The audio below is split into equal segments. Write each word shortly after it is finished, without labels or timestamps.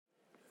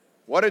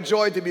What a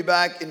joy to be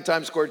back in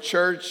Times Square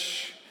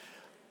Church,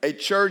 a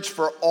church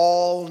for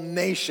all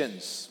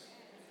nations.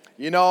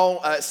 You know,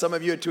 some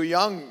of you are too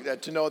young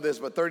to know this,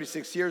 but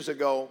 36 years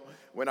ago,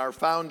 when our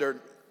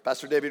founder,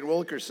 Pastor David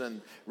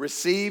Wilkerson,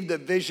 received a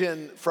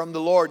vision from the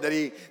Lord that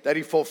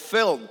he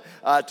fulfilled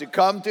to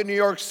come to New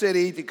York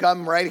City, to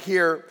come right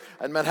here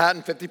in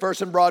Manhattan,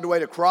 51st and Broadway,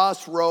 to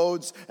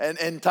Crossroads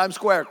and Times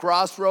Square,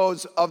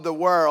 crossroads of the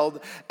world,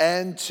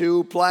 and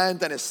to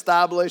plant and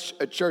establish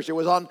a church. It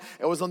was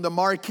on the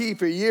marquee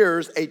for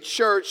years, a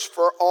church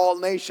for all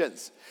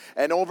nations.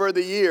 And over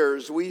the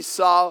years, we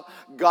saw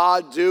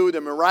God do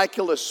the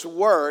miraculous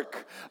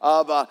work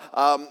of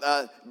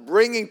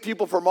bringing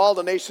people from all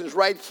the nations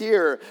right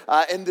here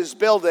in this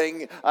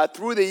building.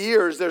 Through the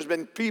years, there's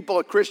been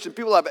Christian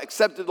people have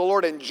accepted the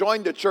Lord and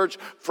joined the church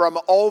from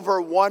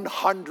over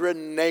 100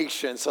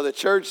 nations. So the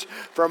church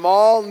from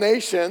all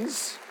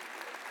nations.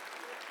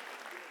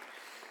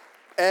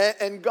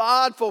 And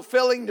God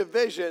fulfilling the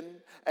vision,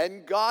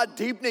 and God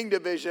deepening the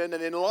vision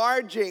and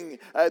enlarging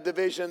the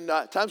vision.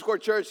 Times Square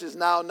Church is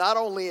now not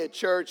only a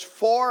church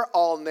for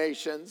all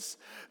nations,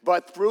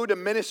 but through the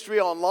ministry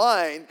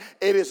online,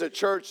 it is a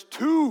church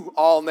to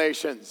all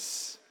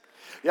nations.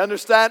 You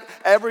understand?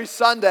 Every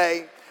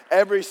Sunday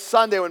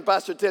when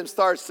Pastor Tim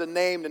starts to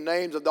name the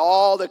names of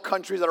all the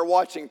countries that are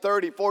watching,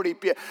 30, 40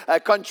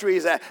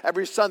 countries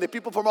every Sunday,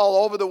 people from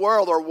all over the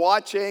world are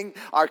watching,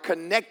 are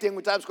connecting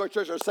with Times Square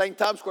Church, are saying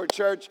Times Square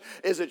Church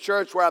is a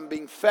church where I'm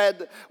being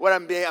fed, where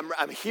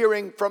I'm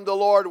hearing from the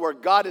Lord, where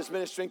God is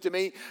ministering to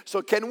me.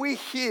 So can we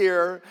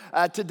hear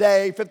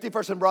today,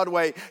 51st and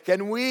Broadway,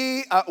 can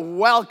we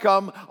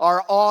welcome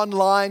our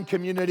online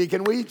community?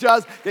 Can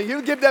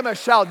you give them a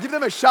shout? Give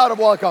them a shout of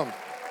welcome.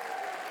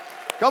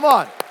 Come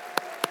on.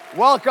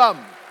 Welcome.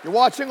 You're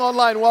watching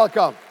online,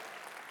 welcome.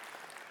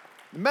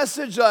 The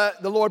message the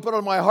Lord put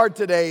on my heart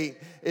today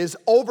is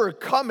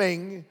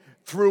overcoming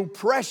through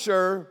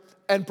pressure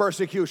and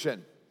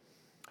persecution.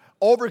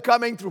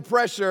 Overcoming through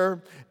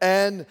pressure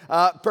and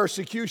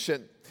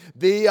persecution.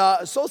 The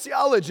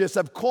sociologists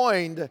have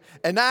coined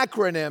an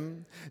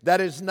acronym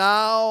that is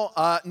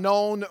now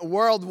known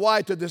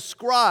worldwide to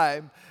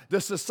describe the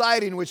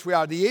society in which we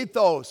are, the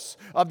ethos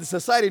of the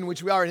society in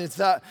which we are. And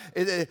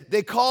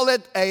they call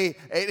it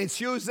it's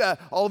used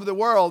all over the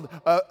world.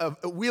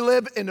 We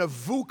live in a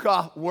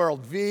VUCA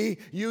world,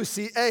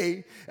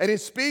 V-U-C-A. And it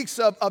speaks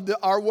of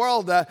our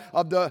world,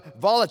 of the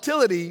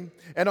volatility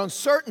and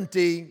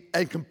uncertainty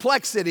and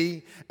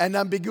complexity and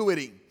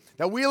ambiguity.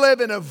 That we live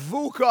in a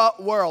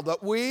VUCA world,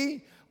 that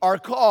we are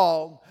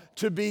called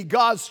to be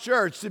God's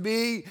church, to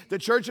be the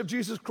church of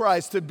Jesus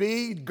Christ, to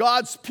be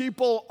God's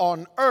people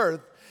on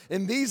earth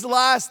in these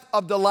last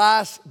of the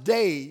last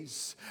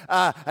days.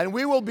 And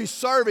we will be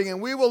serving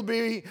and we will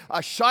be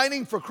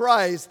shining for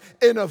Christ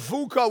in a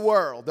VUCA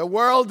world, the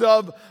world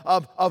of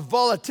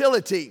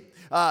volatility.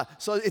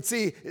 So it's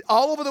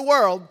all over the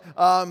world.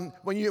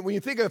 When you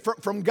think of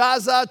from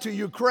Gaza to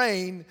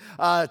Ukraine,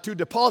 to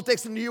the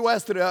politics in the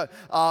U.S., to the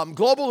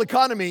global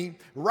economy,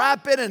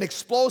 rapid and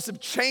explosive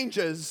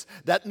changes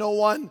that no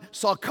one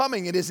saw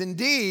coming. It is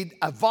indeed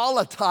a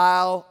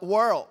volatile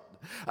world.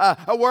 A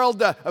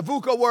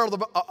VUCA world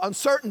of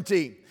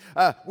uncertainty.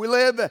 We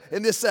live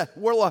in this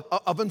world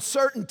of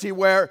uncertainty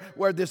where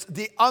there's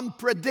the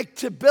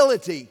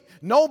unpredictability.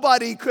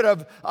 Nobody could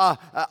have,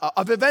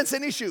 of events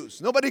and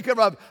issues, nobody could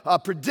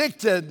have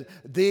predicted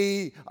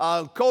the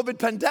COVID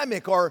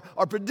pandemic or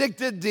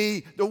predicted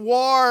the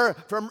war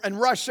in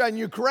Russia and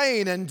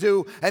Ukraine and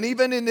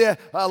even in the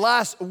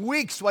last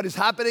weeks what is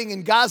happening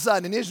in Gaza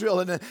and in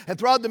Israel and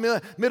throughout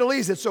the Middle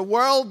East. It's a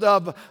world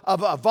of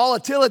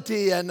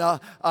volatility and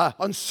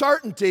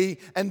uncertainty,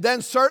 and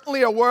then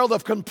certainly a world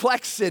of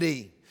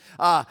complexity.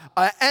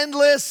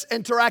 Endless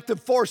interactive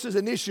forces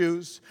and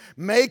issues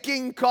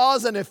making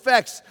cause and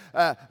effects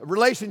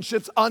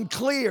relationships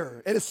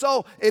unclear. It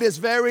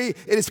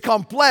is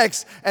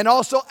complex and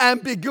also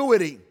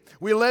ambiguity.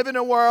 We live in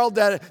a world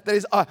that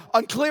is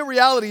unclear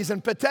realities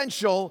and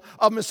potential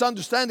of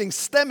misunderstanding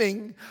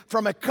stemming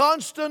from a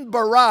constant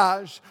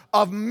barrage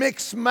of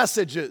mixed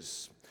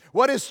messages.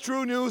 What is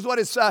true news? What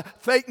is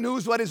fake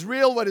news? What is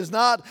real? What is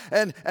not?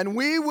 And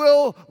we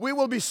will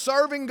be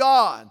serving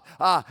God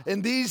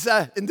in this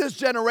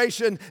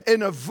generation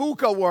in a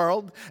VUCA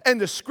world. And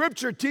the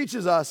Scripture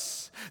teaches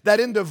us that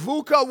in the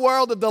VUCA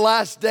world of the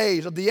last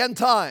days, of the end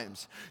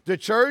times, the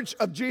Church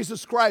of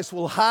Jesus Christ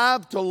will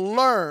have to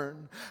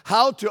learn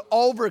how to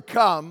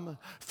overcome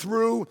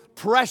through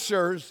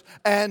pressures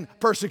and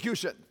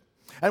persecution.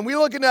 And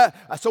we'll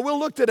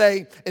look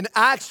today in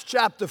Acts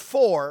chapter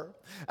 4.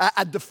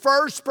 At the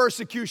first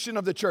persecution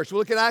of the church. We'll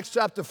look at Acts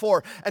chapter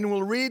 4 and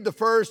we'll read the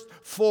first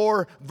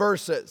 4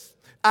 verses.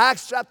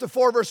 Acts chapter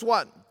 4 verse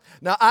 1.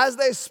 Now as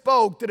they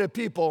spoke to the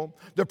people,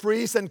 the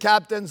priests and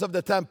captains of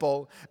the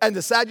temple and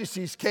the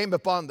Sadducees came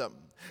upon them,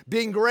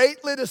 being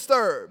greatly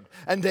disturbed,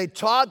 and they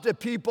taught the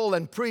people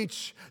and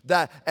preached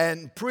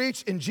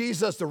in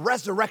Jesus the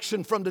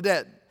resurrection from the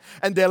dead.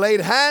 And they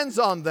laid hands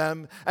on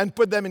them and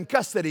put them in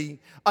custody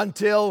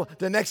until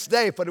the next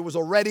day, for it was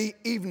already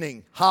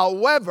evening.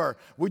 However,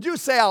 would you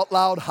say out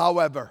loud,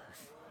 however?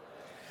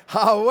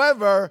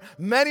 However,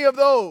 many of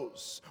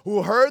those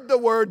who heard the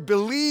word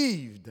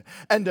believed,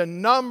 and the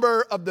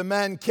number of the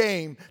men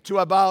came to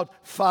about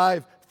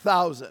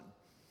 5,000.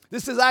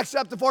 This is Acts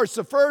chapter 4. It's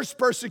the first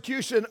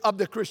persecution of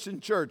the Christian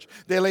church.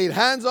 They laid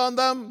hands on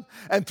them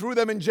and threw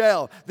them in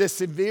jail. They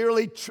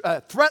severely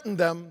threatened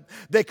them.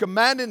 They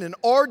commanded and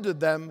ordered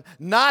them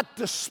not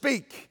to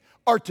speak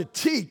or to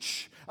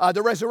teach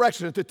the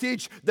resurrection, to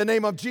teach the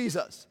name of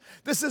Jesus.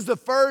 This is the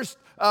first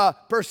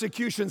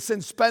persecution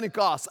since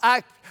Pentecost.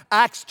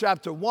 Acts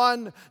chapter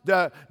 1,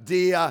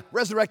 the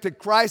resurrected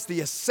Christ,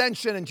 the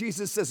ascension, and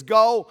Jesus says,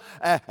 go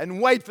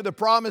and wait for the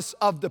promise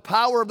of the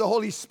power of the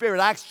Holy Spirit.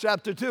 Acts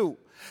chapter 2.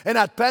 And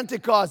at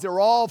Pentecost, they were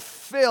all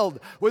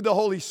filled with the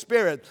Holy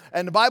Spirit.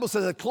 And the Bible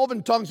says that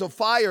cloven tongues of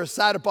fire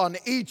sat upon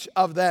each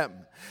of them.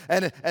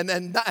 And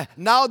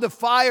now the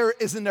fire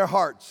is in their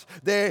hearts.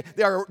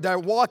 They're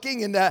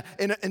walking in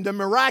the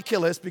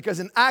miraculous, because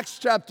in Acts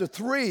chapter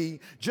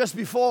 3, just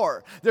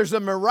before, there's a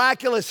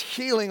miraculous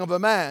healing of a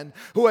man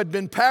who had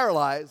been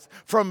paralyzed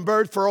from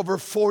birth for over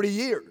 40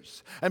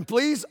 years. And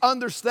please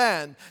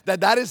understand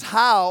that is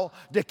how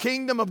the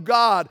kingdom of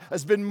God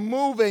has been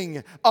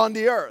moving on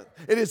the earth.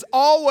 It is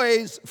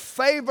always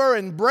favor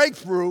and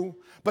breakthrough,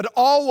 but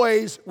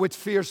always with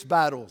fierce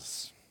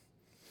battles.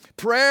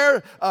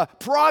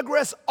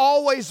 Progress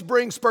always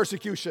brings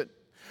persecution.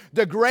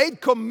 The Great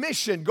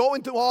Commission, go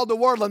into all the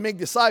world and make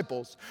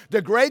disciples.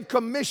 The Great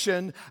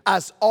Commission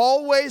has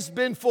always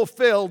been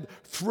fulfilled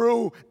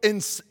through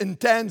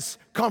intense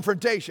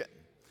confrontation.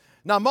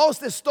 Now,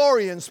 most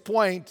historians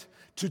point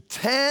to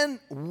 10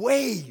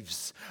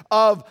 waves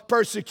of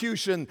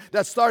persecution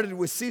that started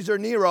with Caesar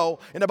Nero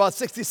in about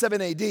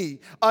 67 AD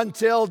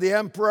until the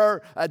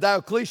Emperor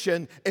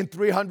Diocletian in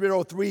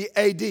 303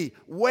 AD.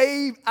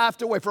 Wave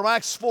after wave, from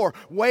Acts 4,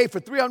 wave for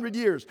 300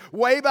 years,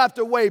 wave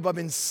after wave of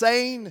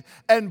insane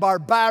and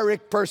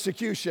barbaric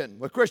persecution,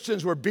 where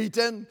Christians were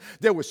beaten,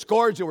 they were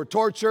scourged, they were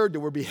tortured, they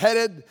were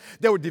beheaded,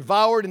 they were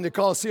devoured in the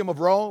Colosseum of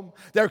Rome.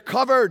 They're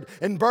covered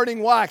in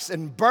burning wax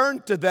and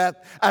burned to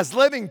death as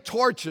living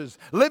torches,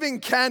 living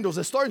candles.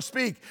 Historians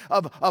speak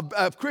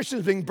of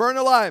Christians being burned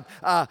alive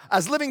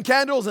as living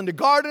candles in the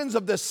gardens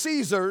of the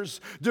Caesars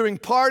during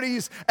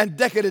parties and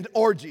decadent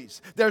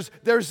orgies. There's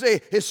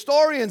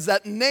historians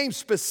that name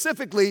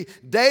specifically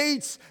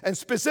dates and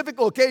specific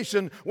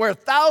location where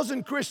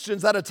 1,000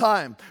 Christians at a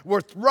time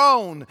were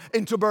thrown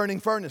into burning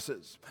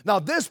furnaces. Now,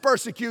 this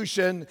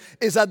persecution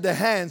is at the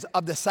hands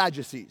of the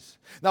Sadducees.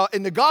 Now,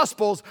 in the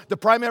Gospels, the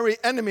primary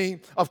enemy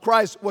of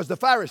Christ was the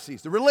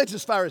Pharisees, the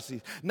religious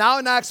Pharisees. Now,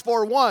 in Acts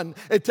 4:1,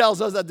 it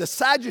tells us that the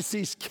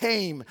Sadducees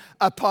came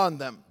upon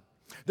them.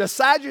 The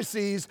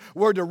Sadducees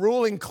were the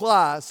ruling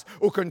class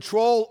who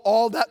controlled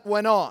all that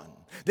went on.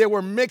 They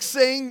were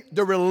mixing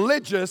the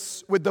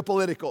religious with the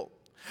political.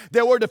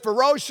 They were the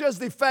ferocious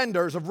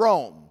defenders of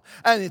Rome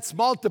and its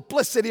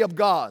multiplicity of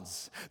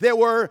gods. They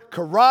were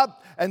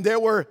corrupt, and they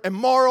were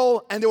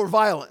immoral, and they were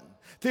violent.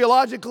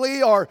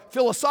 Theologically or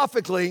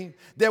philosophically,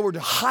 they were the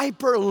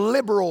hyper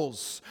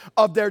liberals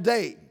of their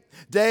day.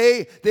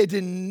 They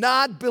did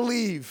not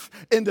believe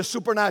in the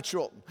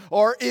supernatural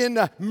or in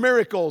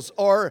miracles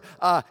or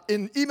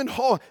in even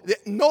hope.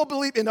 No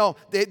belief,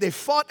 they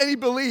fought any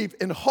belief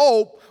in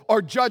hope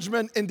or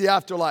judgment in the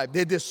afterlife.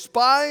 They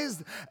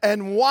despised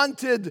and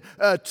wanted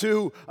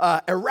to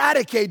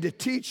eradicate the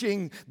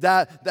teaching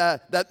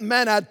that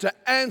men had to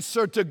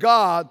answer to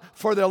God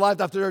for their life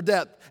after their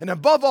death. And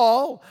above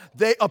all,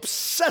 they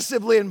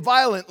obsessively and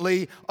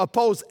violently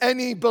opposed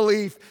any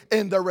belief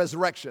in the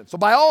resurrection. So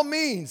by all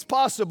means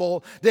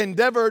possible, they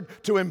endeavored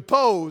to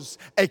impose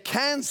a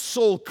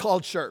cancel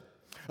culture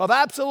of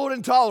absolute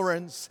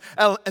intolerance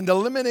and the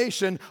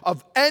elimination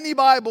of any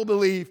Bible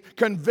belief,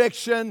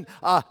 conviction,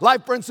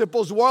 life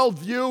principles,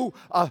 worldview,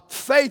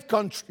 faith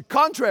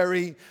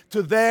contrary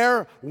to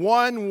their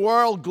one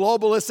world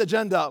globalist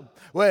agenda,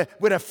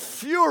 with a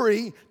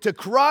fury to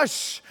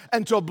crush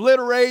and to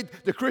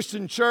obliterate the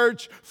Christian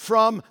church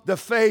from the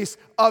face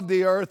of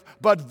the earth.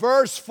 But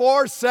verse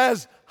 4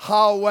 says,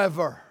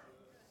 however.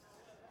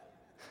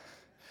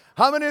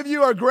 How many of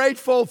you are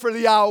grateful for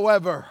the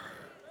however?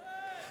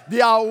 The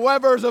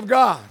howevers of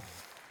God.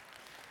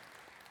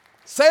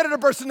 Say to the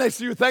person next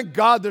to you, thank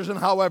God there's an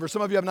however.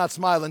 Some of you have not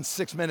smiled in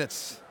 6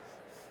 minutes.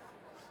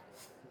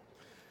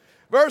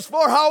 Verse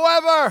 4,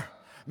 however,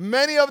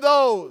 many of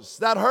those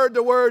that heard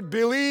the word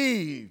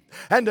believed,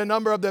 and the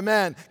number of the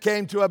men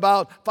came to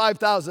about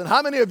 5,000.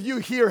 How many of you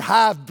here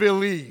have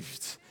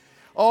believed?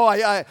 Oh,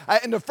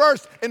 in the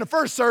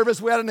first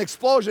service we had an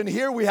explosion.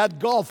 Here we had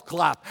golf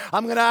clap.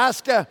 I'm going to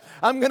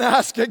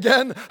ask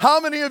again. How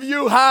many of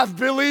you have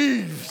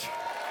believed?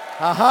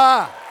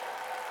 Aha.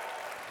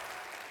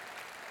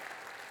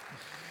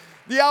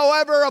 The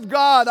however of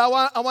God, I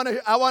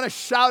want to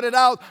shout it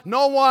out.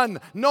 No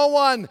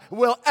one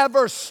will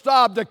ever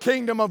stop the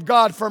kingdom of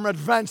God from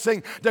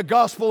advancing. The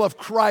gospel of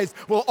Christ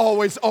will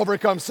always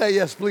overcome. Say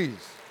yes, please.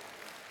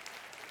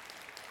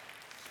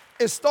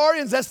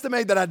 Historians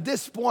estimate that at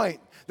this point,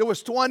 There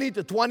was 20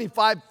 to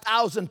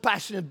 25,000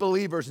 passionate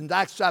believers in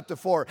Acts chapter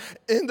 4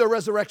 in the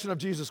resurrection of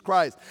Jesus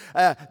Christ.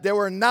 They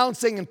were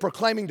announcing and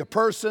proclaiming the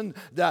person,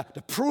 the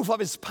proof of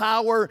His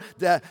power,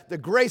 the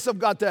grace of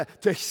God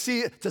to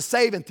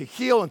save and to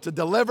heal and to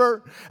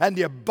deliver, and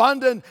the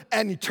abundant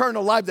and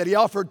eternal life that He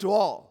offered to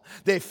all.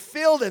 They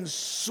filled and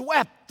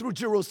swept through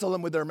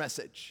Jerusalem with their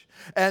message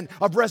and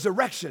of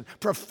resurrection,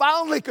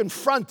 profoundly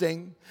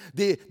confronting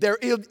their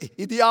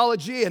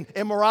ideology and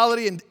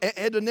immorality and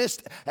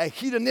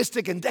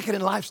hedonistic and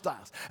decadent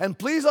lifestyles. And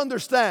please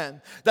understand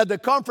that the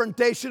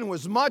confrontation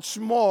was much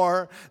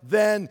more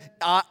than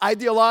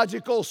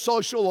ideological,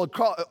 social,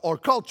 or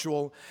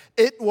cultural.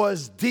 It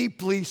was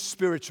deeply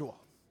spiritual.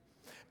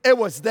 It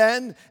was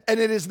then and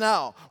it is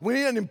now. We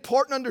need an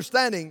important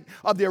understanding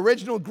of the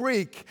original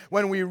Greek.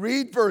 When we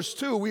read verse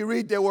 2, we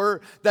read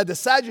that the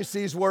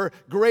Sadducees were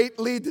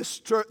greatly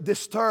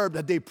disturbed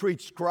that they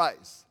preached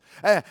Christ.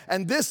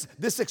 And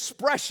this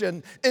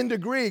expression in the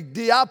Greek,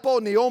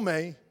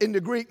 diaponeome, in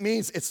the Greek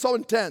means, it's so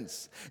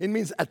intense. It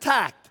means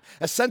attacked,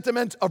 a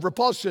sentiment of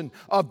repulsion,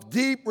 of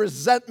deep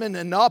resentment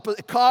and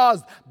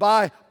caused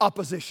by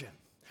opposition.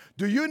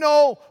 Do you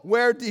know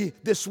where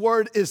this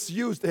word is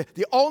used?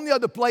 The only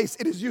other place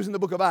it is used in the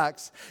book of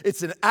Acts,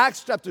 it's in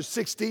Acts chapter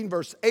 16,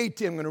 verse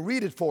 18. I'm going to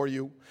read it for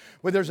you.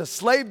 Where there's a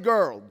slave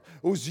girl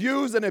who's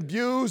used and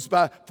abused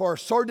for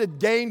sordid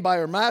gain by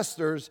her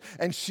masters,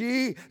 and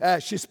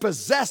she's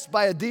possessed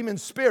by a demon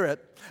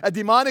spirit, a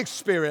demonic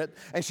spirit,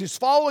 and she's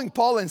following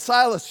Paul and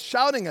Silas,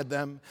 shouting at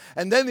them.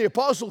 And then the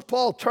Apostle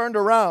Paul turned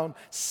around,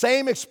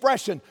 same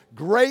expression,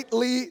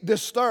 greatly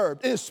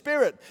disturbed in his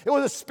spirit. It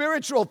was a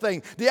spiritual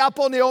thing. The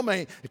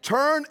aponeome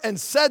turned and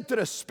said to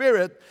the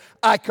spirit,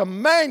 I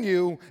command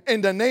you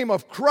in the name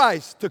of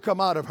Christ to come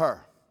out of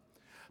her.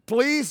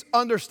 Please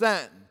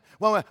understand.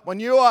 When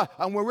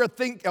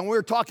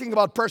we're talking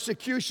about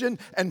persecution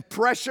and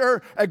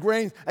pressure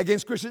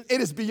against Christians,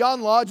 it is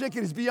beyond logic,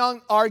 it is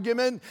beyond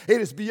argument, it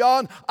is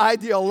beyond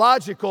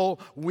ideological.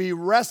 We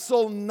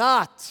wrestle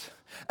not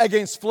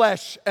against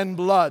flesh and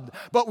blood,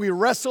 but we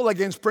wrestle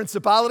against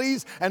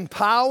principalities and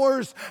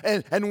powers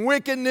and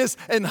wickedness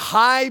in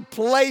high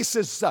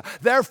places.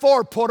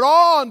 Therefore, put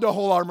on the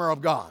whole armor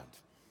of God.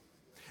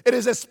 It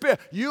is a spirit.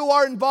 You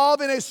are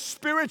involved in a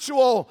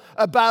spiritual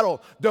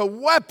battle. The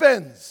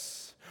weapons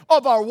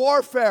of our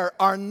warfare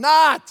are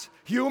not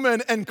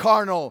human and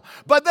carnal,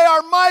 but they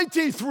are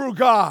mighty through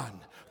God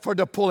for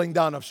the pulling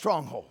down of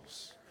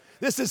strongholds.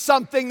 This is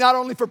something not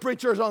only for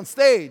preachers on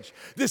stage.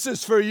 This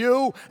is for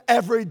you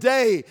every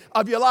day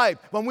of your life.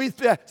 When we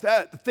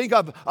think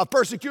of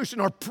persecution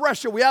or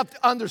pressure, we have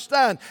to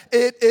understand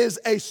it is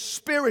a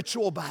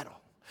spiritual battle.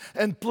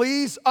 And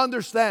please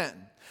understand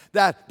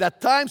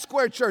that Times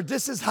Square Church,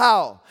 this is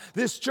how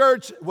this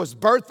church was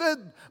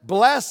birthed,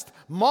 blessed,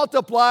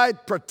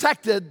 multiplied,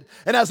 protected,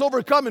 and has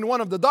overcome in one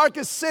of the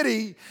darkest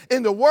cities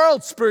in the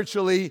world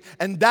spiritually.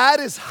 And that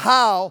is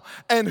how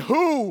and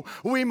who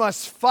we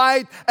must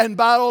fight and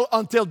battle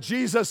until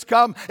Jesus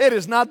comes. It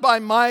is not by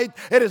might,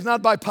 it is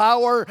not by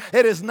power,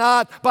 it is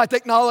not by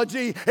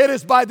technology, it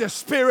is by the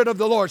Spirit of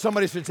the Lord.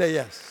 Somebody should say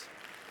yes.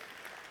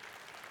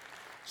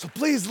 So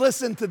please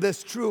listen to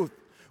this truth.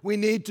 We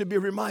need to be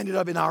reminded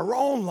of in our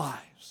own lives,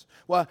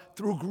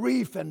 through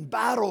grief and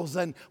battles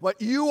and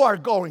what you are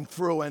going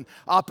through and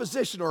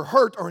opposition or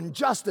hurt or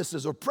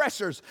injustices or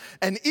pressures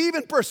and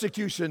even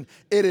persecution.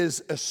 It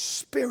is a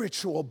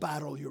spiritual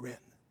battle you're in.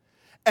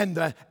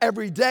 And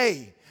every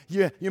day,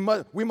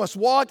 we must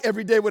walk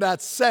every day with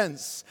that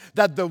sense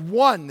that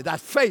that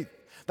faith,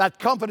 that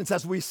confidence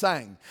as we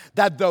sang,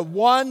 that the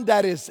one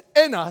that is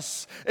in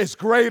us is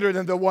greater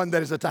than the one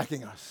that is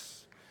attacking us.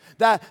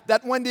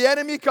 That when the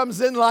enemy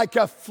comes in like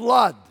a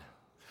flood,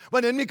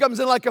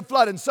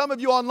 and some of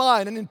you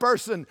online and in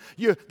person,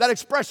 that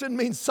expression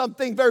means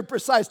something very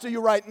precise to you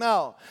right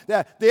now.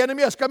 That the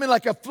enemy has come in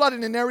like a flood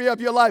in an area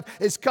of your life.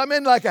 It's come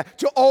in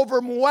to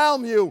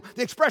overwhelm you.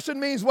 The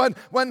expression means when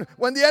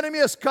the enemy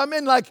has come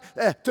in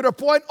to the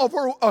point of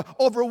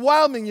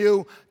overwhelming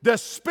you, the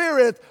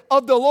Spirit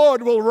of the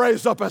Lord will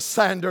raise up a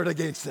standard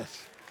against it.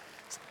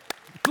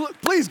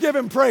 Please give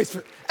Him praise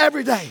for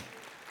every day.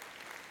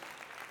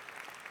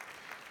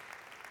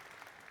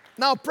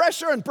 Now,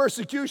 pressure and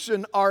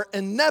persecution are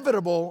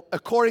inevitable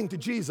according to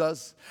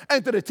Jesus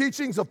and to the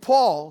teachings of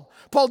Paul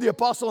the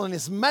Apostle, and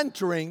his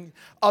mentoring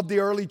of the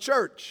early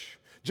church.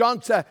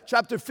 John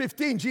chapter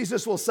 15,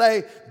 Jesus will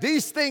say,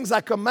 these things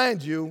I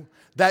command you,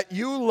 that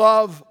you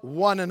love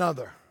one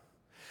another.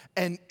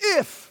 And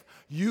if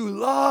you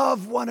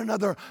love one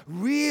another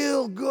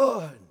real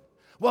good,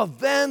 well,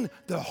 then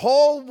the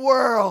whole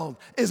world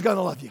is going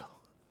to love you.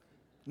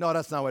 No,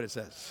 that's not what it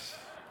says.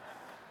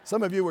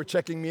 Some of you were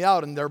checking me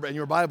out in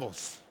your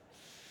Bibles.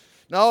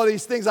 No,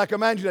 these things I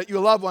command you, that you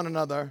love one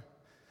another.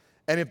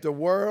 And if the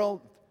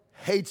world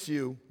hates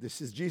you,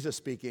 this is Jesus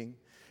speaking,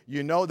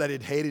 you know that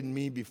it hated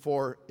me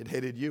before it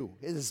hated you.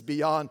 It is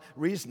beyond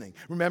reasoning.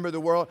 Remember the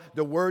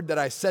word that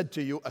I said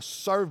to you, a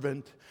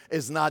servant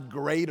is not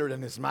greater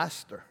than his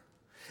master.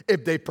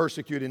 If they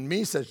persecuted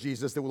me, says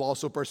Jesus, they will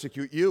also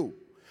persecute you.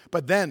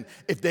 But then,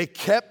 if they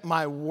kept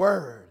my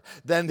word,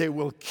 then they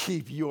will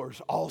keep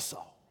yours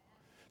also.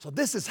 So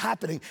this is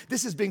happening.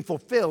 This is being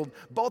fulfilled.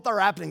 Both are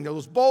happening.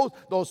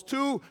 Those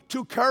two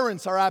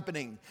currents are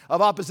happening,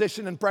 of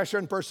opposition and pressure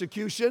and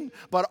persecution,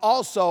 but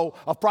also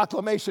of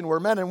proclamation, where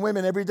men and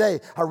women every day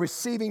are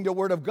receiving the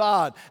word of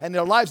God and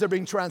their lives are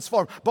being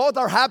transformed. Both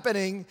are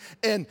happening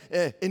in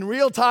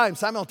real time,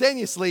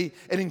 simultaneously,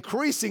 and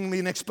increasingly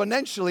and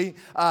exponentially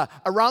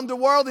around the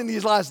world in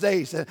these last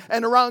days,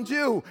 and around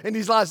you in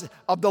these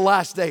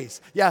last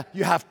days. Yeah,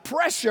 you have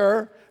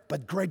pressure,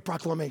 but great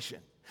proclamation.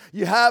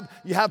 You have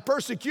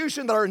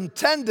persecution that are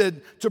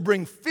intended to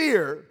bring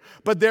fear,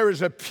 but there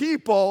is a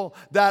people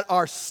that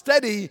are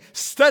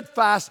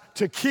steadfast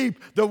to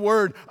keep the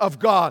word of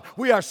God.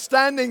 We are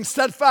standing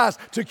steadfast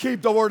to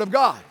keep the word of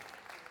God.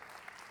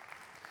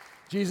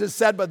 Jesus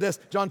said, but this,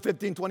 John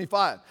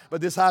 15:25,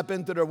 but this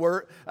happened to the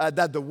word,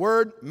 that the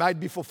word might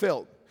be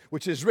fulfilled,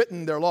 which is written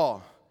in their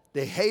law.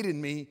 They hated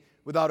me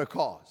without a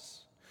cause.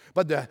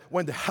 But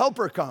when the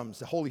Helper comes,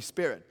 the Holy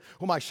Spirit,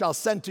 whom I shall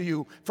send to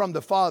you from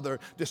the Father,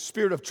 the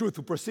Spirit of truth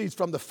who proceeds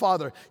from the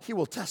Father, he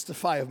will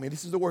testify of me.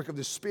 This is the work of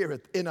the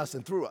Spirit in us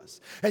and through us.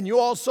 And you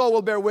also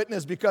will bear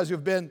witness because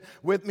you've been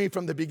with me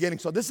from the beginning.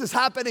 So this is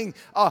happening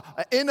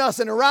in us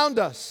and around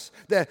us.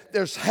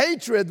 There's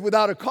hatred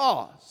without a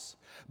cause.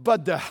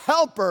 But the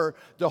Helper,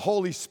 the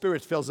Holy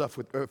Spirit, fills us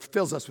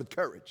with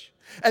courage.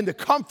 And the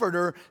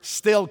Comforter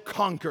still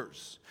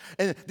conquers.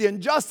 And the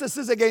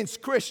injustices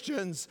against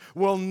Christians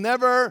will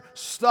never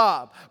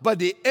stop. But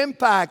the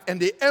impact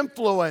and the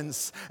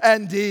influence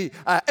and the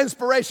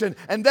inspiration,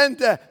 and then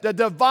the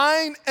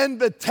divine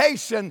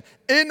invitation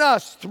in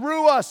us,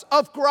 through us,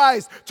 of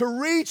Christ, to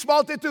reach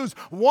multitudes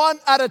one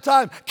at a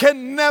time,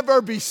 can never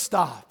be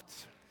stopped.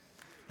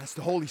 That's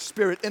the Holy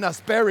Spirit in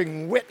us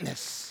bearing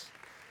witness.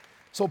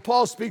 So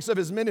Paul speaks of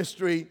his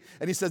ministry,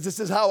 and he says, this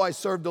is how I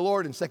serve the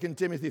Lord in 2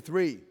 Timothy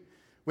 3,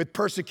 with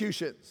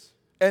persecutions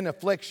and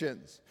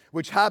afflictions,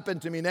 which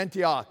happened to me in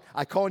Antioch,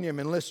 Iconium,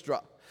 and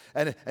Lystra.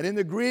 And in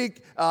the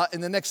Greek,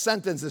 in the next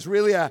sentence, is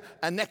really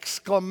an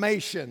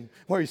exclamation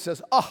where he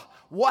says, oh,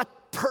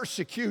 what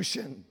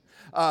persecution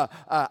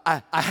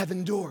I have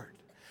endured.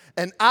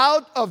 And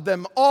out of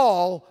them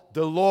all,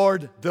 the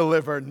Lord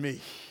delivered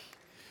me.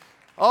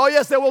 Oh,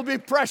 yes, there will be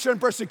pressure and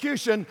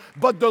persecution,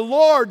 but the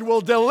Lord will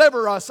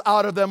deliver us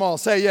out of them all.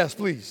 Say yes,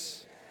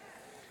 please.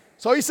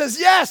 So he says,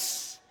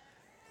 yes.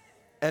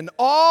 And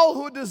all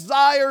who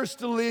desires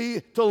to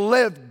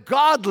live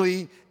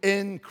godly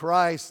in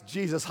Christ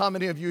Jesus. How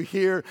many of you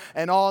here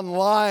and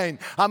online,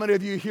 how many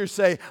of you here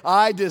say,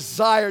 I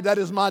desire, that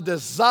is my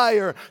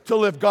desire to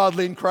live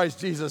godly in Christ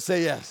Jesus?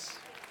 Say yes.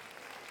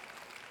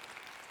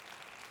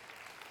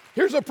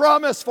 Here's a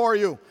promise for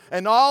you.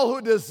 And all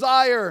who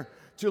desire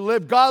to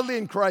live godly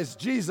in Christ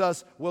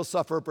Jesus will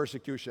suffer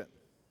persecution.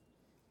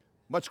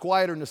 Much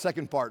quieter in the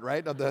second part,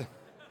 right?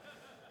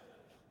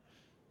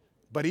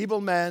 But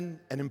evil men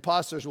and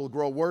impostors will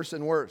grow worse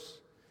and worse,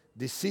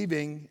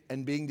 deceiving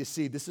and being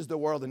deceived. This is the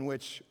world in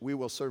which we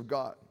will serve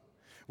God.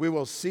 We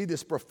will see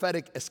this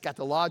prophetic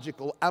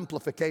eschatological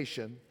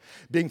amplification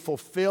being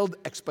fulfilled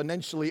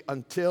exponentially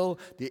until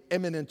the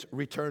imminent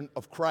return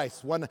of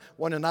Christ. One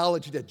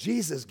analogy that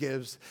Jesus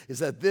gives is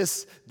that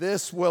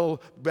this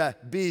will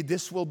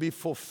be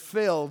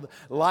fulfilled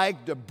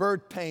like the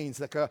birth pains,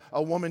 like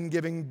a woman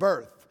giving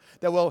birth.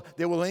 They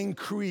will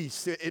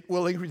increase. It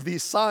will increase.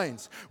 These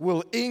signs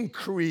will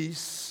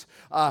increase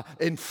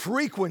in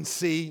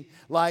frequency,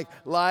 like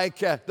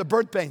the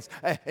birth pains,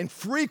 in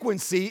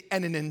frequency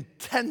and in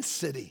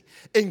intensity.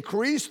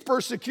 Increased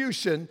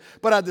persecution,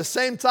 but at the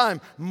same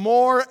time,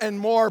 more and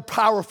more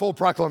powerful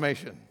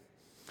proclamation.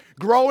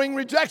 Growing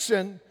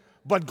rejection,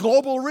 but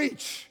global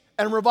reach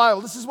and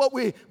revival. This is what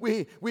we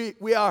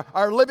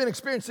are living,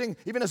 experiencing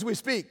even as we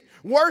speak.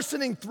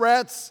 Worsening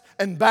threats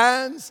and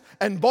bans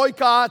and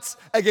boycotts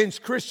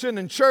against Christian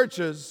and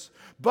churches,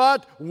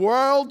 but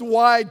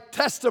worldwide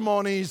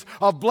testimonies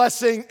of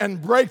blessing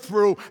and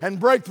breakthrough and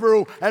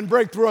breakthrough and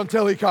breakthrough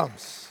until He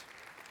comes.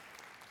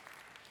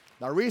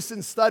 Now,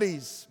 recent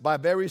studies by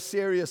very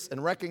serious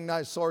and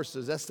recognized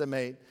sources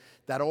estimate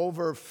that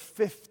over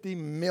 50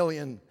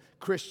 million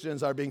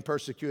Christians are being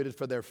persecuted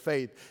for their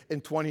faith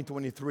in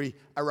 2023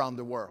 around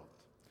the world.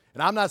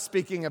 And I'm not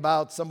speaking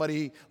about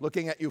somebody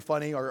looking at you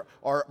funny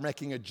or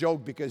making a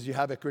joke because you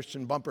have a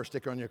Christian bumper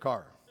sticker on your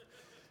car.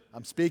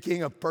 I'm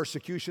speaking of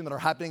persecution that are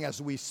happening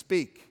as we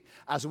speak.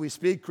 As we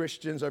speak,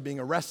 Christians are being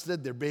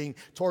arrested, they're being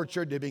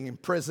tortured, they're being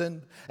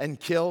imprisoned and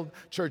killed.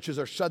 Churches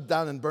are shut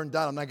down and burned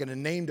down. I'm not going to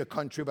name the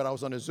country, but I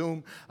was on a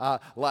Zoom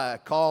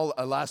call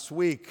last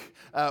week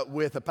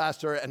with a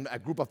pastor and a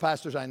group of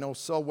pastors I know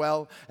so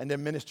well, and they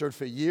ministered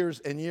for years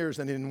and years.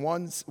 And in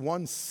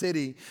one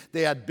city,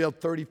 they had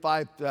built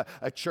 35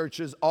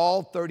 churches.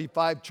 All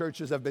 35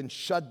 churches have been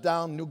shut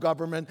down, new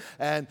government,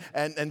 and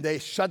they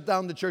shut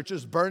down the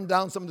churches, burned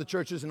down some of the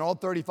churches, and all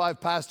 35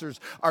 pastors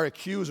are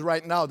accused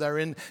right now.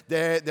 They're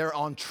they're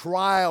on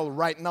trial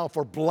right now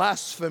for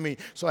blasphemy.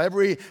 So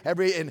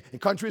in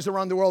countries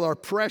around the world are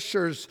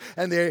pressures,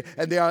 and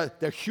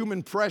they're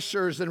human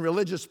pressures and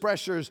religious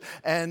pressures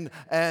and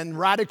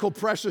radical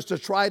pressures to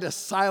try to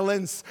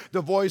silence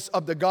the voice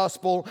of the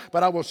gospel.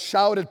 But I will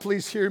shout it.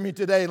 Please hear me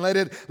today and let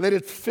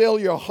it fill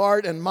your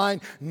heart and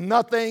mind.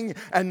 Nothing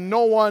and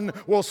no one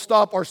will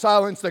stop or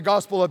silence the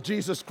gospel of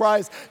Jesus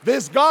Christ.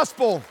 This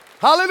gospel,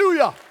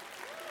 hallelujah,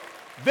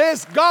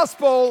 this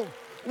gospel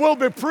will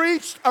be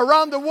preached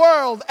around the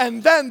world,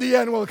 and then the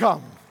end will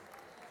come.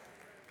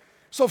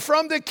 So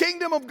from the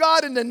kingdom of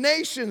God in the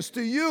nations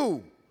to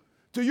you,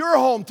 to your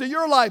home, to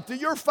your life, to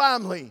your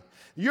family,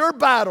 your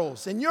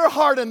battles, and your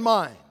heart and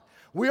mind,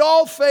 we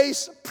all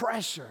face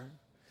pressure,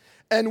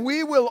 and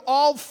we will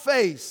all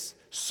face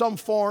some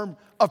form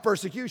of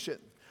persecution.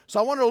 So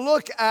I want to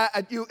look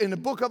at you in the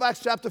book of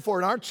Acts chapter 4,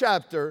 in our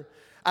chapter,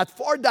 at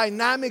 4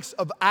 dynamics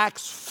of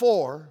Acts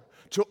 4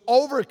 to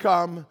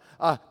overcome,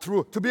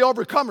 to be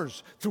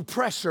overcomers through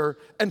pressure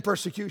and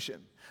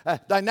persecution.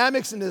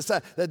 Dynamics in this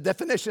the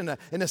definition,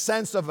 in a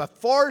sense of a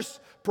force,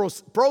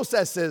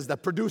 processes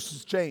that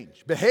produces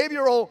change.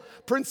 Behavioral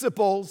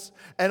principles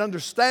and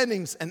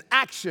understandings and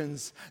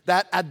actions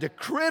that at the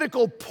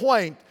critical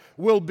point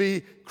will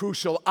be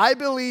crucial. I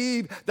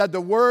believe that the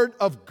Word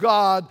of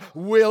God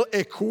will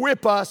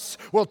equip us,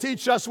 will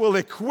teach us, will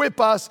equip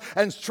us,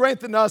 and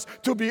strengthen us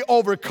to be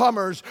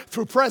overcomers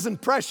through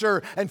present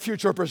pressure and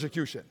future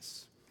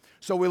persecutions.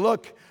 So we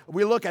look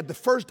at the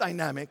first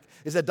dynamic,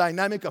 is a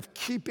dynamic of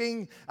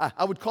keeping,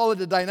 I would call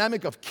it a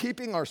dynamic of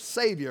keeping our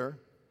Savior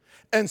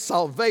and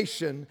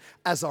salvation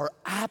as our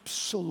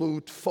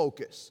absolute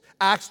focus.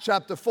 Acts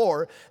chapter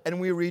 4, and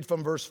we read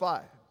from verse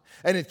 5.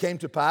 And it came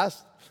to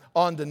pass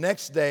on the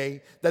next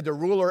day that the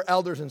ruler,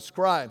 elders, and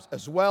scribes,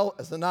 as well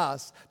as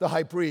Annas, the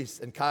high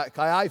priest, and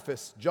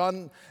Caiaphas,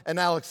 John, and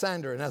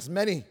Alexander, and as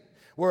many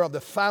were of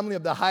the family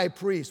of the high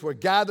priest, were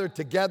gathered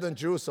together in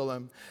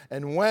Jerusalem.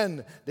 And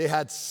when they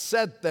had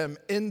set them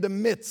in the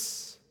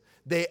midst,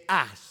 they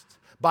asked,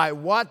 by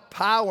what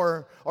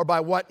power or by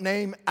what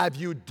name have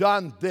you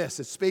done this?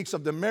 It speaks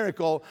of the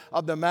miracle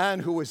of the man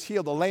who was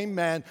healed, the lame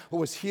man who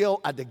was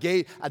healed at the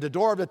gate, at the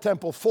door of the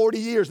temple 40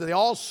 years. And they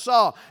all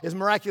saw his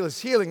miraculous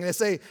healing. And they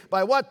say,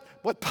 by what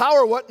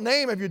power, what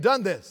name have you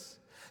done this?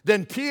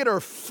 Then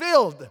Peter,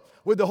 filled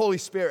with the Holy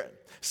Spirit,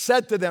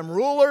 said to them,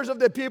 rulers of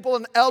the people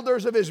and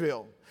elders of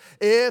Israel,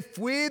 if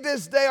we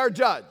this day are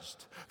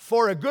judged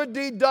for a good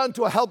deed done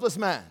to a helpless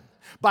man,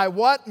 by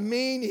what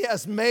means he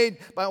has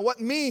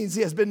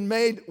been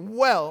made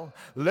well,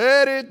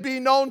 let it be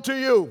known to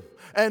you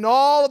and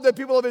all of the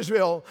people of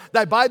Israel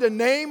that by the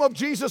name of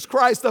Jesus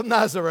Christ of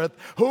Nazareth,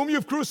 whom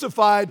you've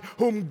crucified,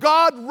 whom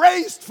God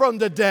raised from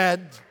the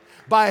dead,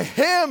 by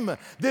him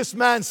this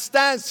man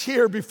stands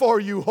here before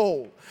you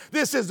whole.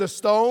 This is the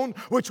stone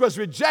which was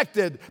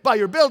rejected by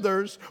your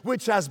builders,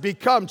 which has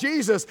become,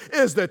 Jesus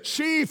is the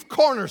chief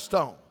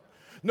cornerstone.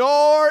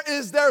 Nor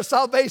is there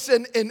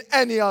salvation in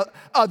any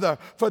other,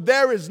 for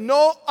there is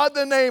no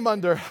other name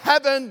under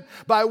heaven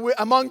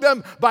among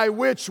them by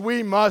which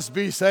we must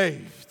be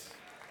saved.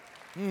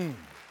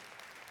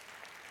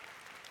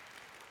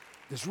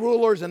 These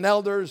rulers and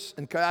elders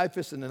and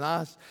Caiaphas and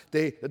Annas,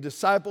 the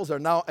disciples are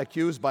now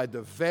accused by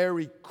the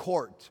very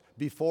court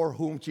before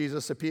whom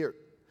Jesus appeared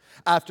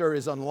after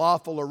his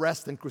unlawful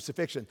arrest and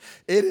crucifixion.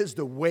 It is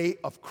the way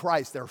of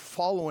Christ. They're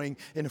following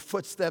in the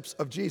footsteps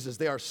of Jesus.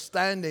 They are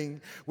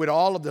standing with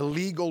all of the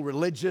legal,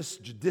 religious,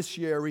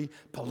 judiciary,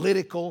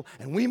 political,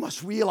 and we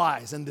must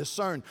realize and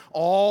discern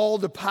all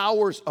the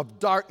powers of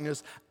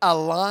darkness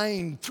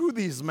aligned through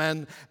these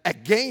men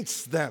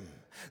against them.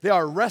 They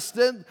are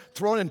arrested,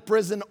 thrown in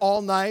prison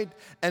all night,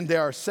 and they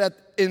are set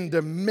in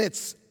the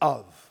midst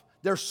of.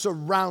 They're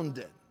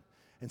surrounded.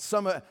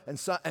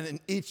 And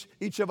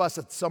each of us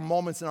at some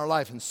moments in our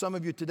life, and some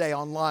of you today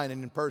online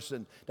and in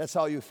person, that's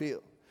how you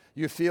feel.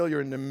 You feel you're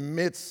in the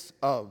midst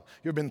of.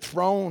 You've been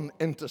thrown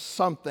into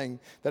something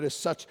that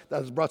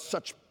has brought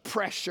such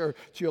pressure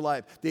to your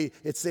life.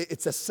 It's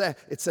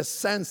a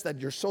sense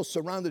that you're so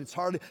surrounded.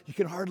 You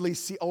can hardly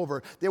see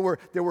over. They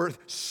were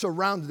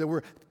surrounded. They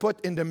were put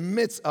in the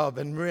midst of,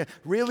 and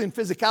really in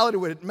physicality,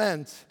 what it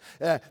meant,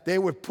 they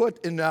were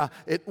put in.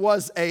 It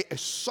was a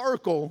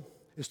circle.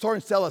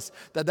 Historians tell us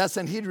that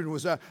Sanhedrin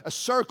was a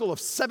circle of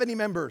 70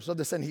 members of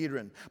the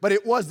Sanhedrin. But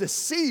it was the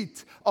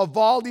seat of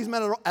all these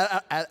men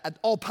at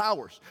all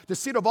powers, the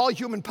seat of all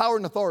human power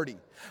and authority,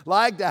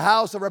 like the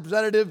House of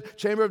Representatives,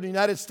 Chamber of the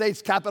United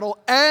States Capitol,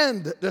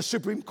 and the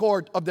Supreme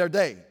Court of their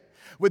day,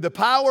 with the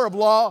power of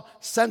law,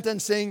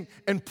 sentencing,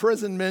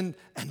 imprisonment,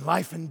 and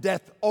life and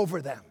death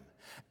over them.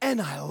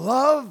 And I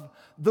love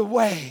the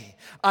way.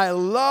 I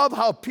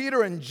love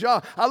Peter and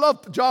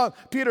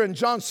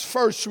John's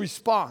first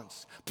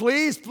response.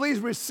 Please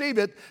receive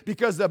it,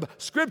 because the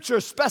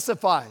scripture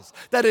specifies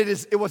that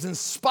it was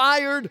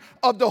inspired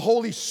of the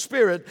Holy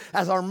Spirit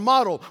as our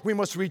model. We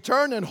must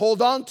return and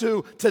hold on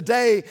to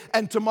today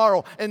and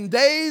tomorrow. In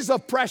days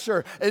of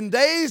pressure, in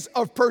days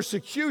of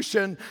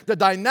persecution, the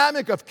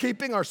dynamic of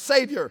keeping our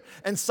Savior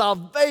and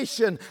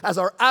salvation as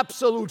our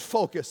absolute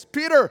focus.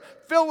 Peter,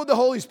 filled with the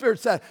Holy Spirit,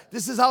 said,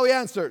 this is how he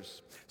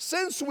answers.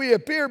 Since we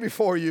appear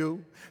before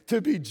you to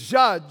be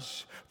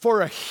judged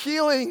for a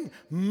healing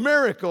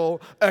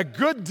miracle, a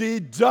good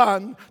deed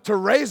done to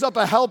raise up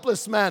a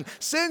helpless man,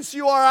 since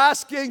you are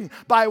asking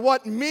by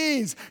what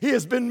means he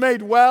has been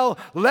made well,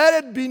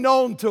 let it be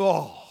known to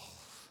all.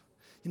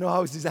 You know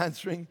how he's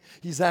answering?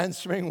 He's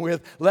answering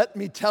with, let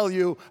me tell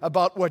you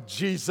about what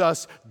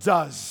Jesus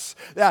does.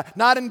 Not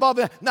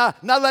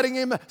letting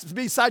him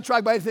be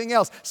sidetracked by anything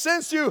else.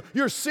 Since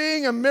you're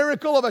seeing a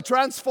miracle of a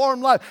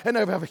transformed life and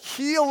of a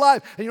healed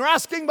life, and you're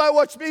asking by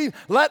what means,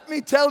 let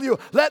me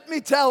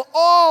tell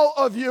all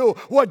of you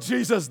what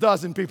Jesus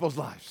does in people's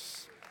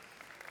lives.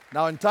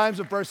 Now, in times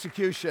of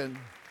persecution,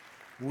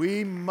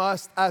 we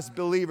must, as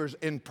believers,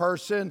 in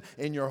person,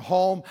 in your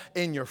home,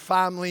 in your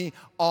family,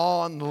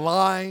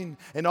 online,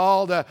 and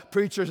all the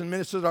preachers and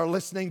ministers that are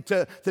listening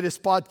to this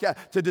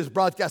podcast, to this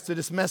broadcast, to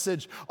this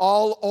message,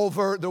 all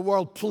over the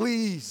world,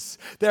 please,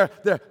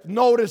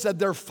 notice that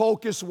their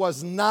focus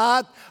was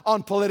not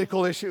on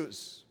political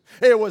issues.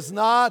 It was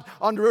not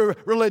on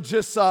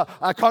religious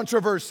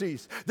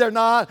controversies. They're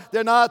not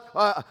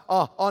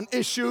on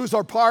issues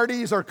or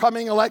parties or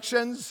coming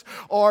elections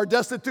or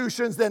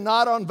destitutions. They're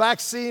not on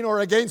vaccine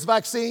or against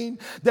vaccine.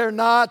 They're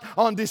not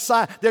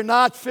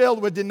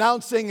filled with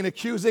denouncing and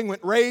accusing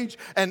with rage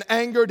and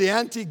anger the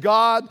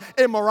anti-God,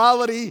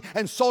 immorality,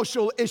 and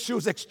social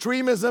issues,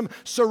 extremism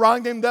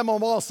surrounding them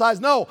on all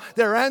sides. No,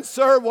 their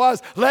answer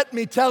was, let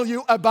me tell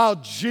you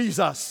about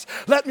Jesus.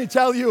 Let me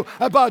tell you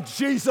about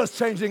Jesus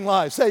changing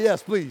lives. Say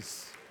yes,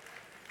 please.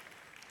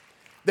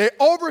 They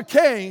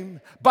overcame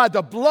by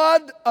the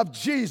blood of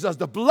Jesus,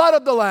 the blood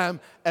of the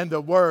Lamb, and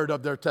the word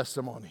of their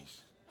testimonies.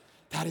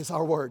 That is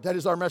our word. That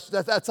is our message.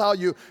 That's how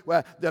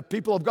the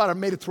people of God are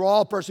made it through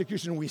all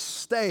persecution. We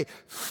stay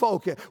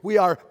focused. We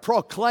are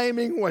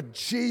proclaiming what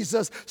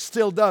Jesus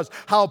still does.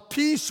 How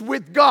peace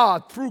with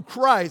God through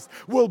Christ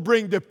will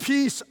bring the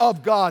peace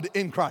of God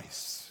in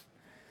Christ.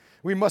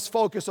 We must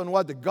focus on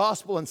what the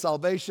gospel and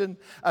salvation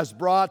has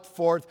brought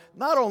forth,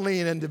 not only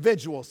in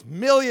individuals,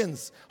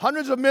 millions,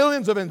 hundreds of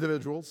millions of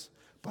individuals,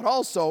 but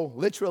also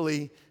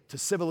literally to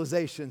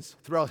civilizations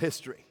throughout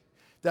history.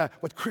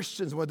 What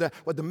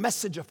the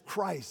message of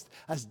Christ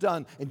has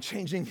done in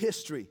changing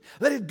history.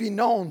 Let it be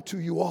known to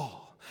you all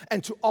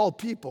and to all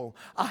people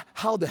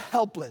how the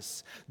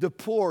helpless, the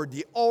poor,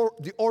 the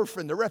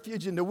orphan, the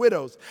refugee, and the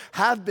widows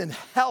have been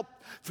helped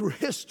through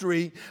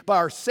history by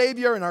our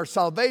Savior and our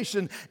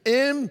salvation,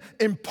 in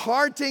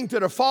imparting to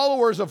the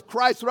followers of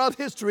Christ throughout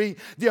history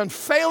the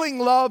unfailing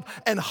love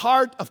and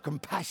heart of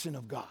compassion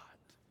of God.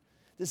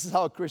 This is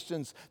how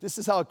Christians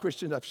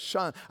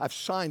have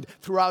shined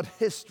throughout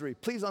history.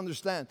 Please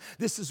understand.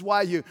 This is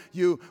why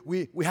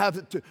we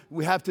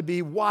have to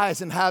be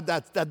wise and have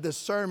that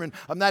discernment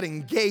of not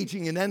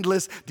engaging in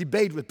endless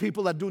debate with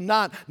people that do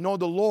not know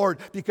the Lord.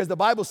 Because the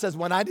Bible says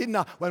when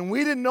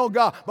we didn't know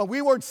God, when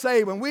we weren't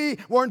saved, when we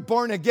weren't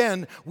born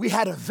again, we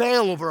had a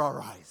veil over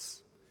our eyes.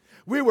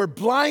 We were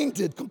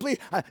blinded. Do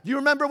you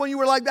remember when you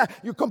were like that?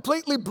 You're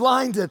completely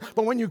blinded.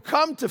 But when you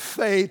come to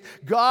faith,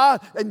 God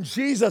and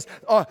Jesus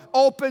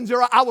opens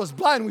your eyes. I was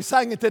blind. We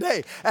sang it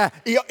today.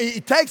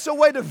 He takes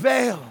away the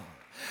veil.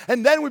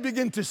 And then we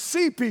begin to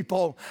see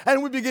people,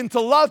 and we begin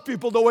to love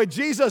people the way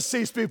Jesus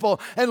sees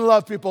people and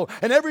loves people.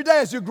 And every day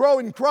as you grow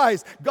in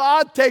Christ,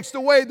 God takes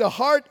away the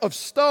heart of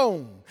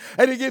stone,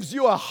 and He gives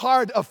you a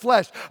heart of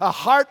flesh, a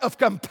heart of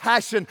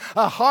compassion,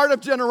 a heart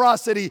of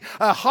generosity,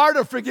 a heart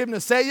of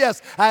forgiveness. Say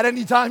yes at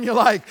any time you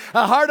like.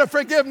 A heart of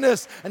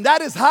forgiveness. And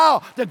that is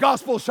how the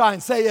gospel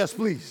shines. Say yes,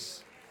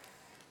 please.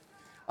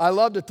 I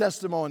love the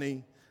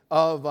testimony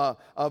of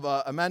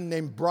a man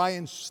named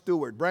Brian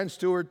Stewart. Brian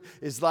Stewart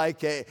is one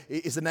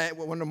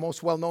of the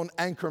most well-known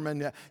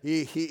anchormen.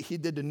 He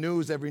did the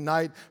news every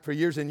night for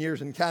years and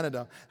years in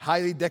Canada.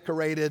 Highly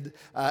decorated,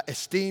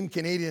 esteemed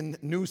Canadian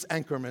news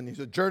anchorman. He's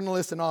a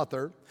journalist and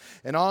author.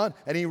 And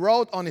he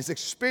wrote on his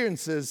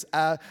experiences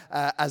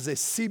as a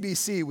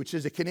CBC, which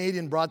is a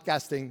Canadian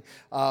broadcasting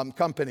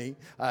company,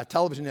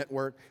 television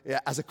network,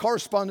 as a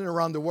correspondent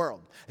around the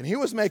world. And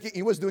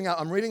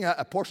I'm reading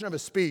a portion of a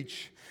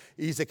speech.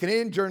 He's a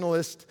Canadian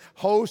journalist,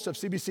 host of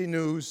CBC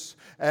News,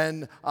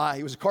 and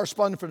he was a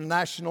correspondent for The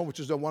National, which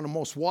is one of the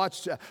most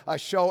watched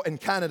show in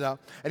Canada.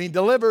 And he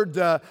delivered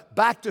the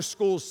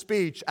back-to-school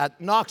speech at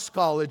Knox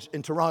College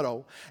in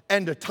Toronto.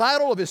 And the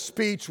title of his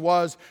speech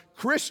was,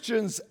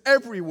 "Christians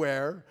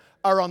Everywhere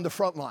Are on the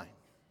Front Line."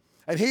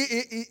 And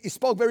he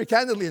spoke very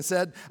candidly and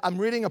said, I'm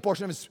reading a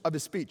portion of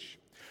his speech.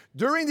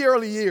 "During the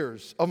early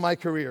years of my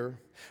career,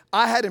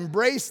 I had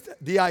embraced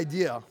the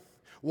idea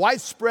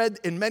widespread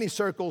in many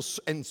circles,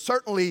 and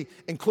certainly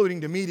including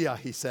the media,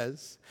 he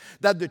says,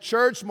 that the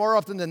church, more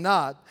often than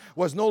not,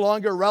 was no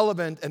longer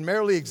relevant and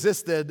merely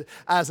existed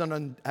as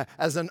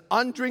an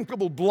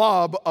undrinkable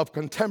blob of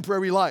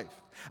contemporary life.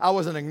 I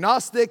was an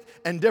agnostic,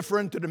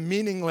 indifferent to the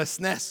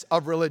meaninglessness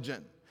of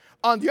religion.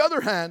 On the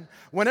other hand,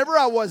 whenever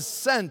I was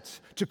sent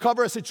to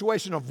cover a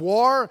situation of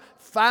war,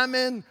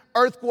 famine,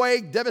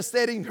 earthquake,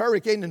 devastating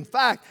hurricane, in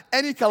fact,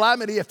 any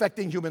calamity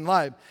affecting human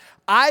life,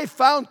 I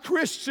found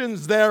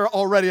Christians there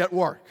already at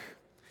work,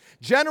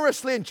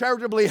 generously and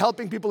charitably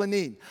helping people in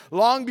need,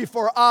 long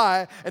before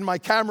I and my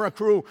camera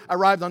crew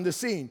arrived on the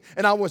scene.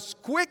 And I was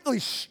quickly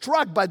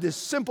struck by this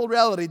simple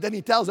reality. Then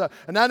he tells an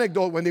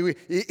anecdote when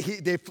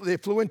they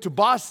flew into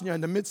Bosnia in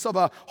the midst of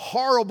a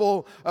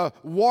horrible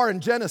war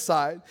and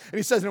genocide. And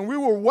he says, and we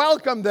were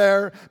welcomed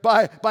there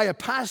by a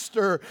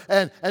pastor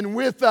and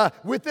with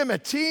him a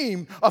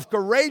team of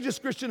courageous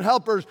Christian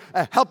helpers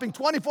helping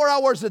 24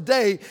 hours a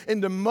day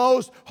in the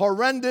most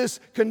horrendous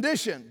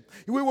condition.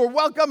 We were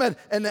welcome,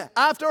 and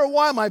after a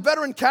while, my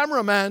veteran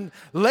cameraman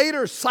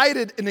later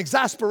cited in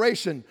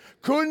exasperation,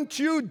 couldn't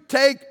you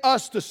take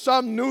us to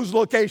some news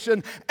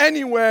location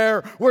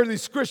anywhere where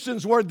these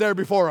Christians weren't there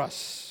before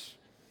us?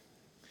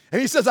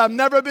 And he says, I've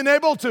never been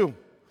able to.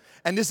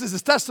 And this is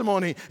his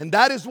testimony, and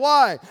that is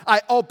why I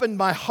opened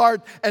my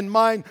heart and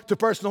mind to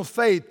personal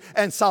faith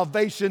and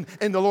salvation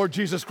in the Lord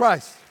Jesus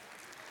Christ.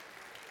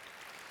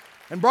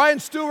 And Brian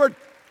Stewart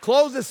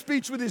close his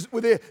speech his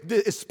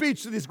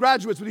speech to these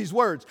graduates with these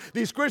words.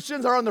 These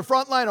Christians are on the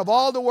front line of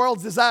all the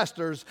world's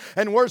disasters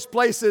and worst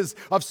places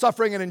of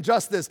suffering and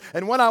injustice.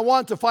 And when I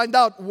want to find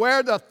out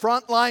where the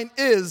front line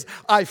is,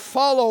 I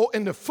follow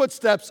in the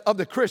footsteps of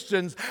the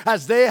Christians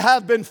as they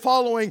have been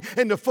following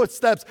in the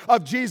footsteps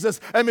of Jesus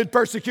amid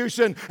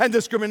persecution and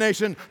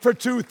discrimination for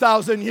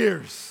 2,000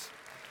 years.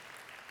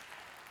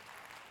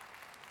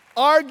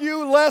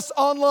 Argue less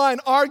online,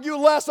 argue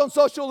less on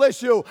social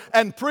issue,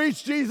 and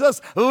preach Jesus,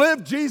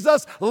 live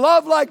Jesus,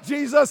 love like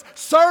Jesus,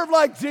 serve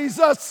like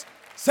Jesus.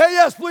 Say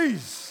yes,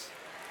 please.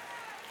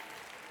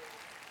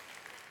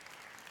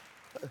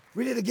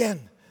 Read it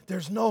again.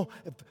 There's no,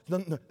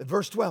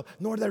 verse 12,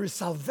 nor there is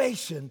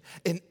salvation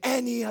in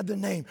any other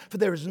name, for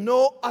there is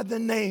no other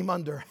name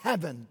under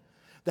heaven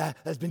that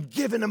has been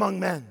given among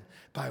men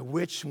by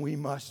which we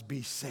must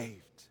be saved.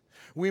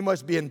 We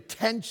must be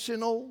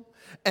intentional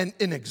and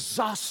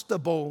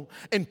inexhaustible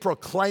in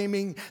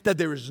proclaiming that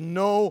there is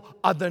no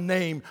other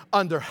name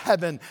under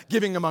heaven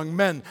given among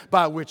men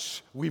by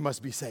which we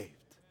must be saved.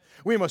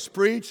 We must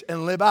preach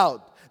and live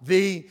out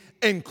the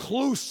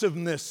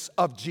inclusiveness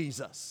of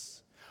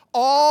Jesus.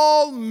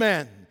 All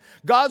men,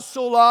 God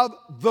so loved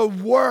the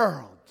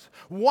world,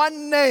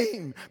 one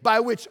name by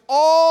which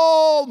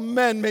all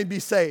men may be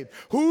saved.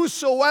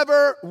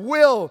 Whosoever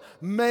will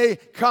may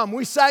come.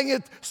 We sang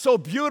it so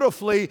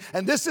beautifully,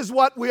 and this is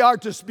what we are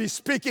to be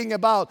speaking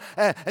about,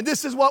 and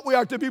this is what we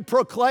are to be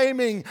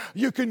proclaiming.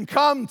 You can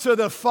come to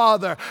the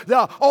Father,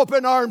 the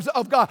open arms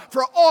of God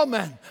for all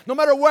men. No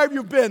matter where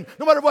you've been,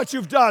 no matter what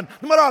you've done,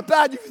 no matter how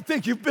bad you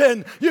think you've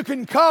been, you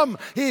can come.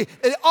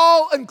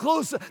 All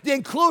inclusive, the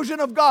inclusion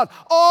of God.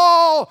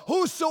 All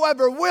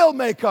whosoever will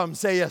may come.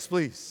 Say yes,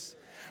 please.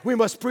 We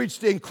must preach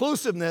the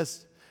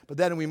inclusiveness, but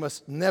then we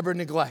must never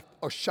neglect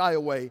or shy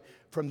away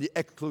from the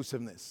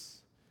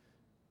exclusiveness.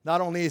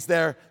 Not only is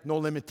there no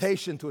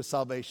limitation to a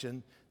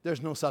salvation,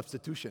 there's no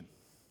substitution.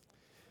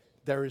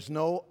 There is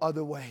no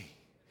other way.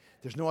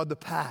 There's no other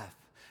path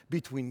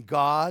between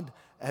God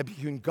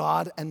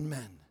and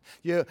men.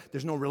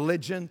 There's no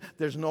religion.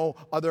 There's no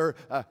other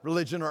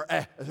religion or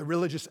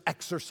religious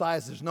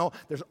exercise.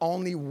 There's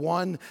only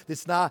one.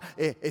 It's not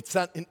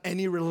in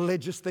any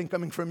religious thing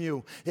coming from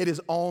you. It is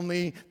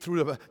only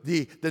through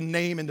the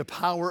name and the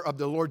power of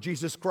the Lord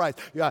Jesus Christ.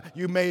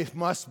 You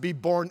must be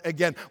born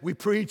again. We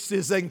preach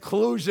this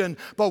inclusion,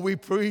 but we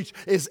preach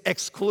is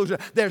exclusion.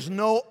 There's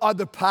no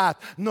other path,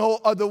 no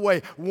other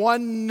way.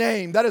 One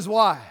name. That is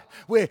why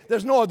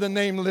there's no other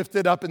name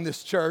lifted up in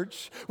this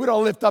church. We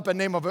don't lift up a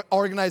name of an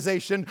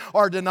organization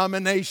or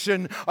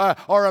denomination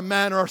or a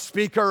man or a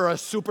speaker or a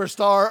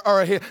superstar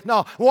or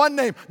no, one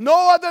name,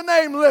 no other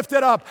name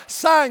lifted up,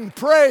 sang,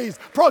 praised,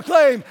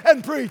 proclaimed,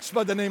 and preached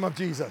by the name of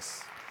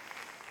Jesus.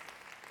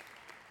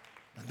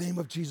 The name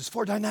of Jesus.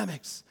 4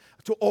 dynamics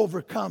to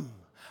overcome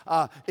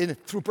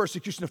through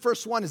persecution. The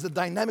first one is the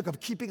dynamic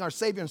of keeping our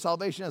Savior and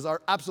salvation as our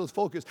absolute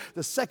focus.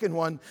 The second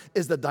one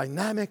is the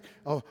dynamic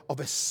of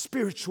a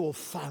spiritual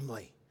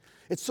family.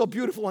 It's so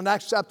beautiful in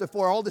Acts chapter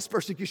 4, all this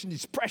persecution,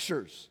 these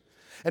pressures.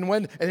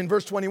 And in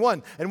verse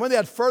 21, and when they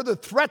had further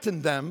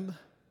threatened them,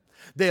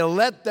 they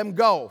let them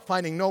go,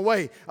 finding no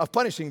way of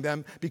punishing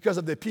them because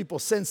of the people,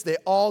 since they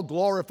all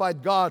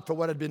glorified God for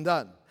what had been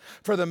done.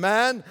 For the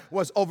man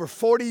was over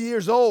 40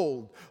 years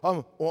old,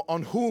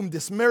 on whom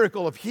this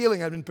miracle of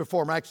healing had been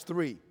performed, Acts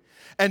 3.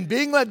 And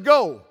being let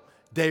go,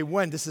 they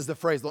went, this is the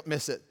phrase, don't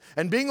miss it.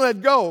 And being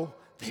let go,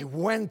 they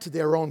went to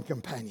their own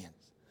companions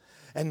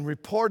and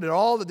reported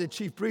all that the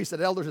chief priests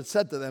and elders had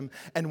said to them.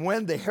 And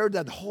when they heard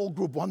that, the whole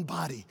group, one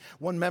body,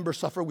 one member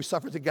suffer, we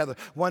suffer together.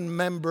 One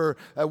member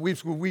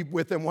weeps, we weep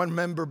with them. One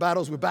member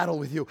battles, we battle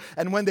with you.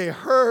 And when they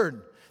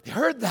heard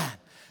that,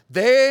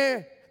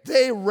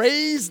 they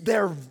raised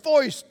their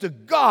voice to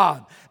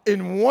God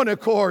in one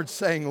accord,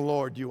 saying,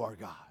 Lord, you are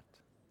God.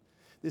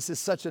 This is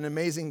such an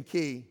amazing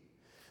key.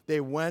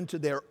 They went to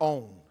their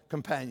own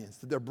companions,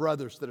 to their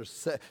brothers, to their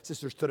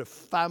sisters, to the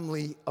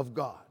family of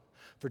God.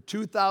 For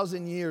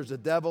 2,000 years, the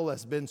devil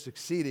has been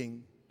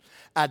succeeding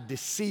at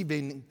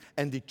deceiving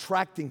and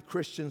detracting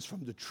Christians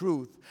from the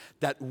truth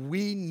that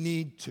we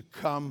need to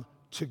come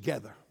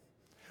together.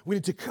 We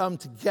need to come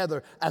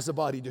together as a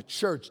body, the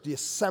church, the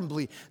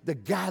assembly, the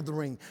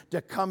gathering,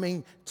 the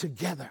coming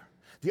together.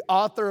 The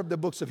author of the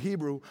books of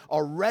Hebrew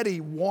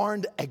already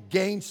warned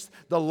against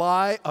the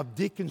lie of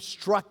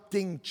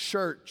deconstructing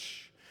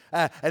church.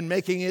 And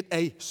making it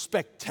a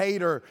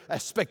spectator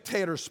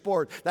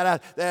sport.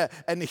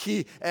 And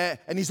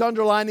he's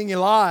underlining a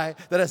lie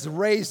that has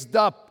raised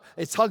up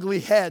its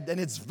ugly head and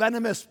its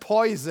venomous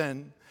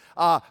poison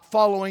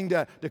following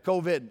the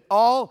COVID.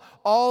 All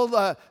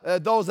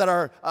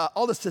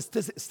the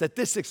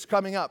statistics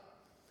coming up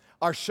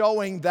are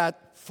showing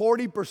that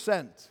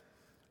 40%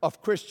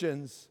 of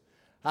Christians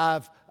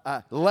have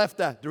left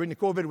during the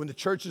COVID when the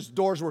church's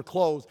doors were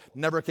closed,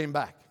 never came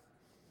back.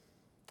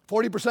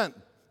 40%.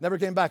 Never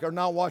came back, are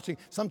now watching.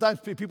 Sometimes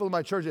people in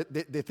my church,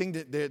 they think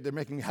that they're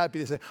making me happy.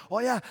 They say, oh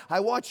yeah, I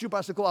watched you,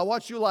 Pastor Cole. I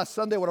watched you last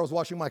Sunday when I was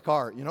washing my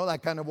car. You know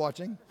that kind of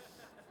watching?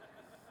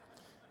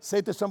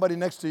 Say to somebody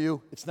next to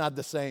you, it's not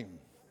the same.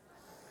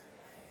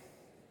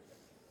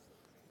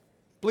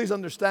 Please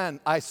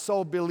understand, I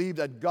so believe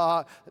that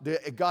God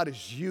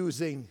is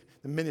using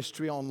the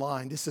ministry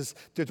online. This is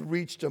to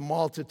reach the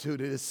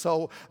multitude. It is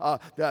so,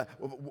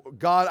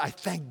 God, I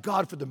thank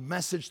God for the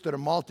message to the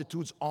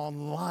multitudes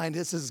online.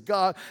 This is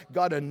God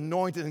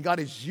anointed, and God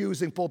is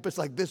using pulpits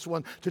like this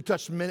one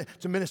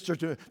to minister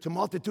to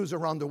multitudes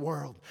around the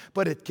world.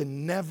 But it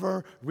can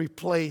never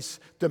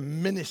replace the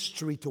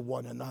ministry to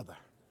one another,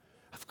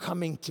 of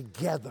coming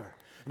together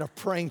and of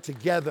praying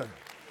together.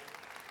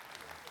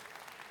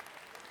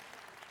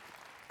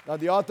 Now,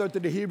 the author to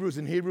the Hebrews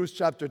in Hebrews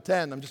chapter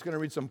 10, I'm just going to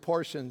read some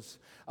portions.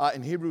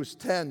 In Hebrews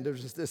 10,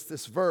 there's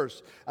this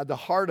verse. At the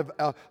heart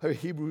of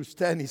Hebrews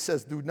 10, he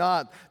says, do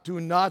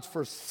not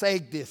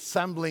forsake the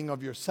assembling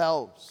of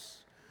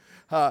yourselves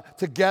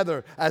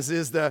together, as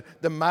is the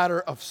matter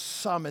of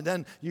some. And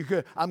then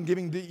I'm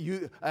giving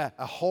you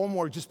a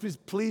homework. Just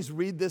please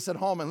read this at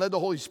home and let the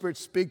Holy Spirit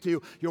speak to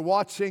you. You're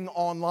watching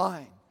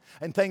online.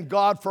 And thank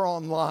God for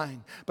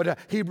online. But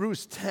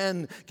Hebrews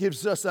 10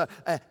 gives us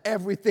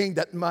everything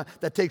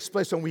that takes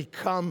place when we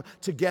come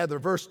together.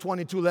 Verse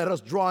 22, let us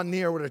draw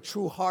near with a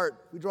true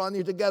heart. We draw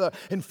near together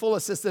in full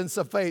assistance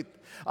of faith.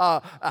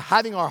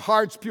 Having our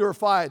hearts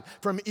purified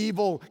from an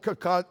evil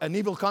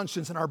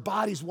conscience and our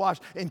bodies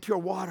washed in pure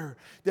water.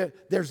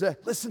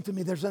 Listen to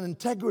me, there's an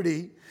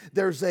integrity,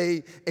 there's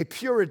a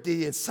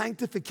purity, a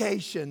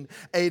sanctification,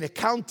 an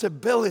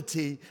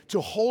accountability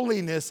to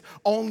holiness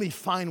only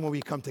found when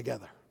we come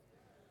together.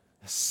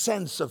 A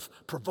sense of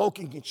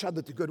provoking each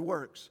other to good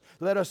works.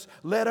 Let us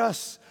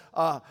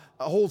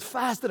hold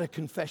fast at a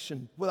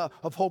confession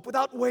of hope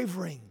without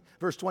wavering.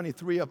 Verse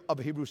 23 of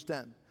Hebrews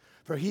 10.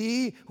 For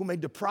he who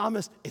made the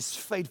promise is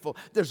faithful.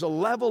 There's a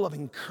level of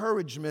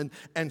encouragement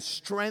and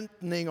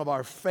strengthening of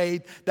our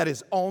faith that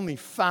is only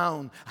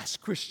found as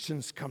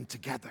Christians come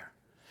together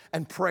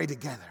and pray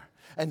together.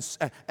 And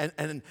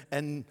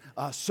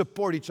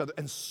support each other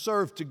and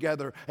serve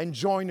together and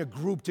join a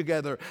group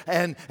together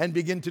and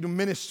begin to do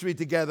ministry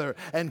together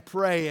and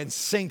pray and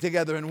sing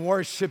together and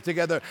worship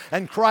together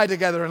and cry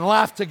together and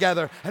laugh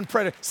together and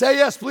pray. Say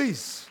yes,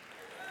 please.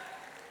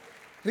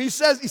 And he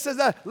says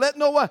that let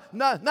no one,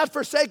 not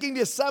forsaking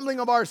the assembling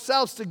of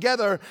ourselves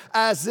together,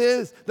 as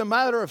is the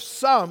matter of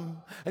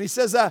some. And he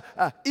says,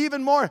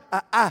 even more,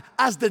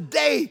 as the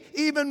day,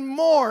 even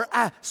more,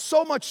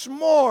 so much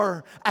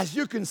more, as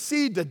you can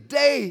see the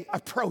day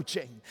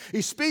approaching.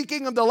 He's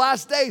speaking of the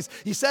last days.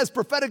 He says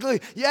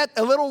prophetically, yet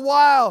a little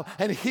while,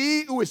 and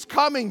he who is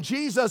coming,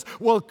 Jesus,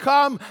 will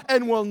come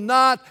and will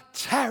not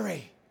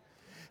tarry.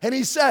 And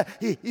he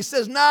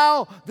says,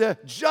 now the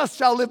just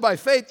shall live by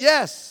faith.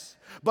 Yes.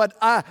 But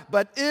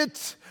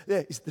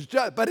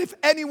if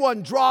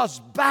anyone draws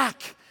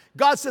back,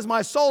 God says,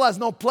 my soul has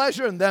no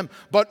pleasure in them.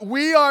 But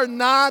we are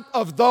not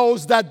of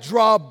those that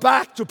draw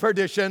back to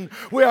perdition.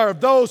 We are of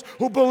those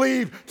who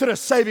believe to the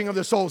saving of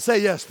the soul.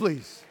 Say yes,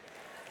 please.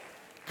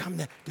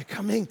 They're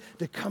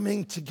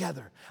coming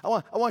together.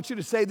 I want you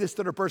to say this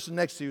to the person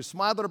next to you.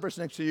 Smile to the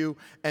person next to you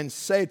and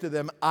say to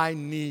them, I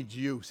need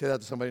you. Say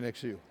that to somebody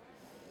next to you.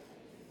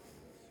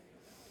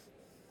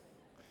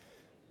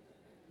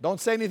 Don't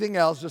say anything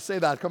else. Just say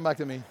that. Come back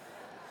to me.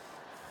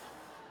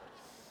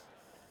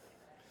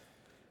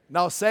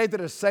 Now say to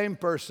the same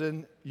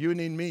person, you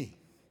need me.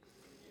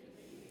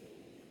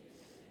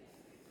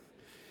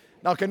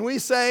 Now can we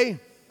say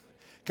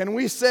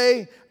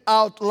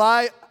out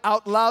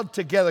loud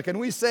together? Can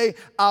we say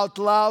out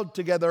loud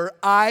together,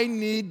 I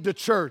need the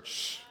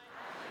church.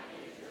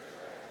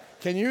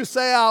 Can you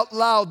say out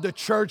loud, the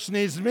church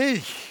needs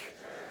me?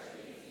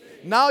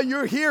 Now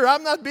you're here.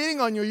 I'm not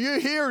beating on you. You're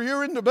here.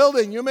 You're in the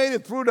building. You made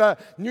it through the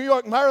New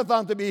York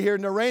Marathon to be here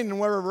in the rain and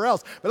wherever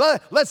else.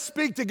 But let's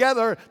speak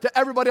together to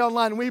everybody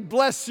online. We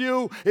bless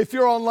you if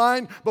you're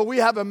online, but we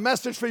have a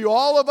message for you.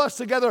 All of us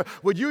together,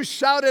 would you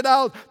shout it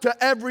out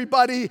to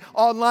everybody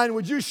online?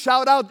 Would you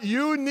shout out,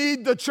 you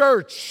need the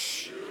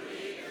church?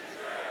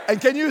 And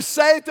can you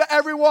say to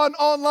everyone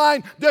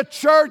online, the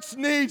church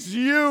needs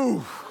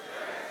you?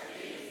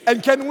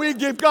 And can we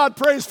give God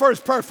praise for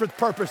His perfect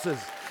purposes?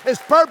 His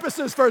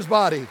purposes for His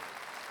body.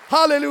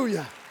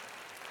 Hallelujah.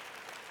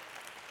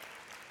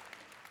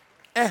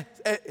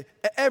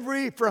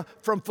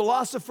 From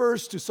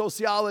philosophers to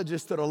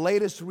sociologists to the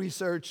latest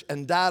research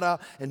and data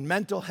and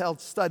mental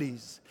health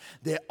studies,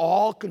 they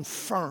all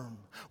confirm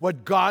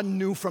what God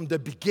knew from the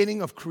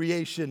beginning of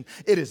creation.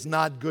 It is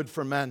not good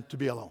for man to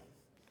be alone.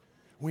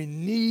 We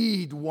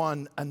need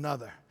one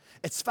another.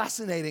 It's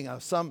fascinating how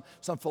some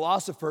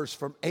philosophers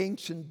from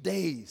ancient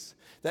days,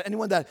 that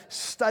anyone that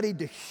studied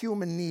the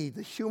human need,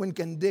 the human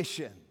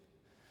condition,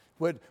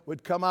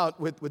 would come out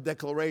with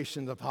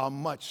declarations of how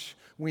much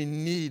we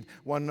need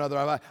one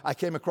another. I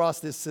came across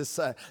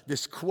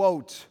this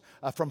quote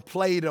from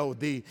Plato.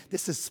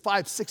 This is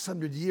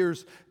 500-600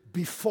 years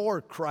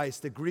before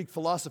Christ. The Greek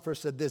philosopher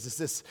said this. It's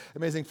this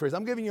amazing phrase.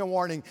 I'm giving you a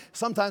warning.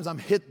 Sometimes I'm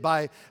hit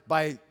by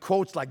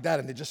quotes like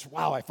that, and they just,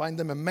 wow, I find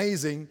them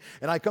amazing.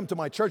 And I come to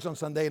my church on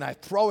Sunday, and I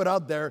throw it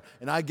out there,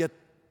 and I get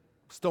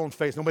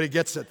stone-faced. Nobody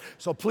gets it.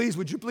 So please,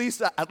 would you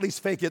please at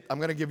least fake it? I'm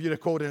going to give you the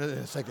quote in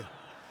a second.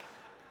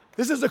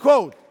 This is the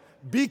quote.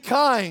 Be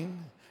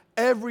kind.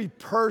 Every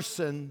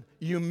person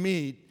you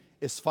meet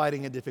is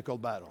fighting a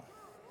difficult battle.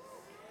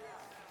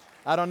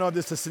 I don't know if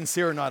this is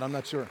sincere or not. I'm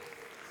not sure.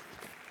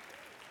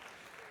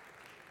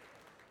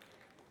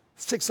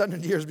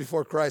 600 years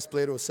before Christ,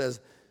 Plato says,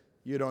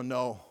 you don't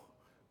know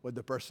what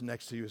the person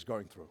next to you is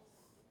going through.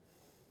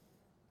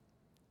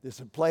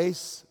 There's a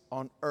place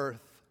on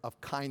earth of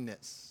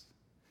kindness.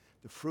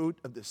 The fruit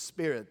of the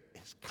Spirit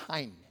is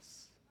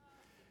kindness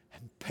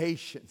and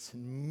patience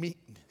and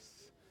meekness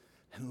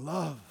and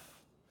love.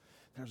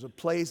 There's a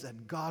place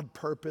that God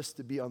purposed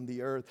to be on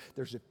the earth.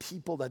 There's a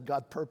people that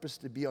God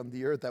purposed to be on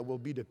the earth that will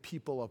be the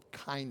people of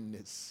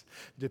kindness,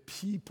 the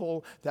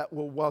people that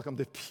will welcome,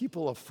 the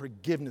people of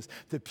forgiveness,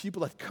 the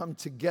people that come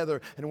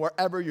together. And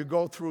wherever you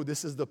go through,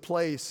 this is the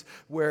place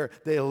where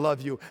they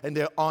love you and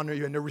they honor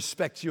you and they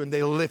respect you and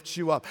they lift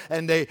you up.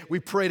 And we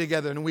pray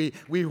together and we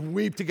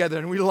weep together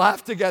and we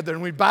laugh together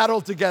and we battle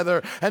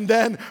together. And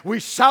then we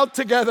shout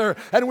together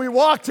and we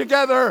walk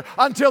together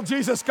until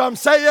Jesus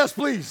comes. Say yes,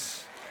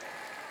 please.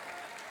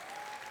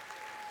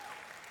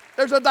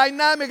 There's a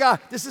dynamic,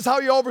 this is how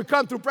you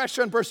overcome through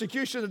pressure and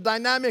persecution. The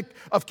dynamic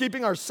of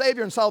keeping our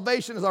Savior and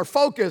salvation is our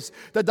focus.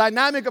 The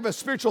dynamic of a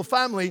spiritual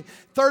family.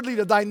 Thirdly,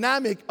 the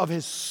dynamic of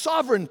His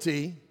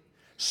sovereignty,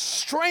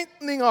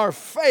 strengthening our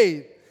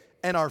faith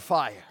and our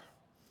fire.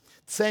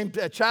 Same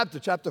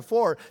chapter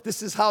 4,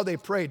 this is how they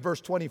prayed, verse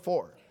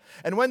 24.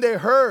 And when they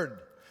heard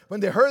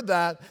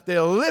that, they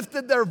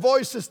lifted their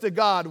voices to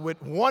God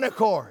with one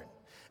accord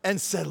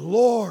and said,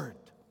 Lord,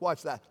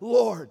 watch that,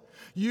 Lord,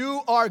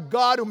 you are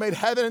God who made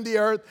heaven and the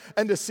earth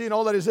and the sea and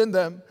all that is in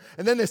them.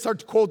 And then they start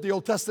to quote the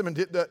Old Testament,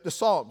 the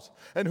Psalms.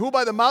 And who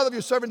by the mouth of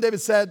your servant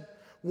David said,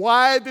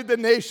 why did the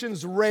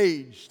nations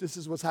rage? This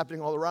is what's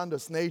happening all around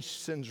us.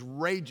 Nations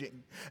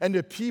raging. And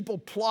the people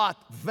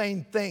plot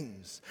vain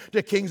things.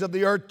 The kings of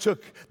the earth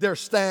took their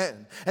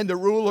stand. And the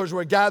rulers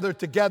were gathered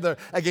together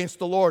against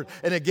the Lord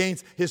and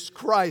against His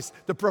Christ.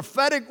 The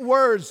prophetic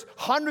words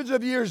hundreds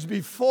of years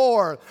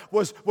before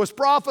was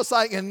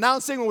prophesying and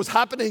announcing what was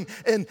happening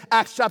in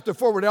Acts chapter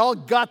 4, where they all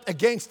got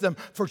against them.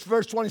 For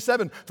verse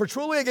 27, for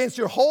truly against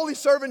your holy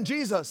servant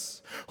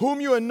Jesus,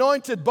 whom you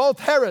anointed, both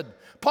Herod,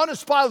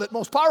 Pontius Pilate,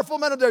 most powerful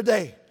men of their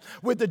day,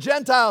 with the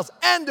Gentiles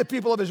and the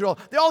people of Israel,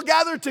 they all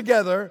gathered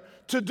together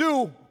to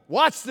do,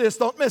 watch this,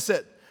 don't miss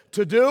it,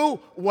 to do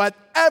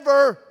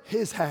whatever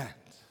His hand,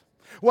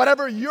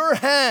 whatever your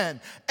hand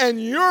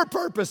and your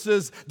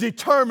purposes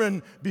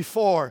determined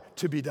before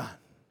to be done.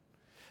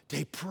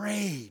 They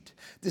prayed.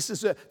 This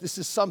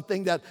is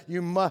something that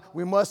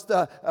we must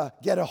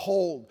get a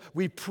hold.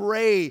 We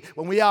pray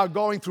when we are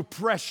going through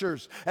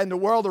pressures and the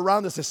world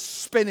around us is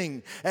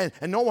spinning and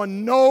no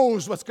one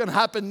knows what's going to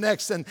happen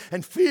next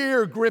and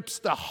fear grips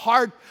the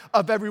heart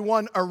of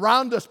everyone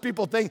around us.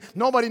 People think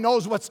nobody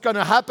knows what's going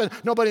to happen.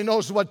 Nobody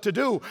knows what to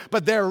do.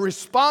 But their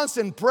response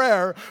in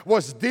prayer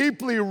was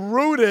deeply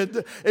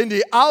rooted in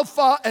the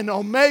Alpha and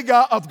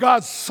Omega of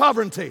God's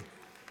sovereignty.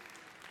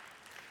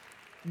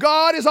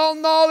 God is all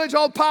knowledge,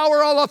 all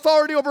power, all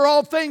authority over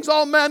all things,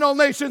 all men, all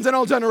nations, and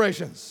all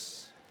generations.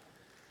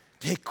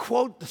 They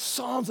quote the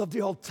Psalms of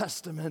the Old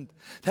Testament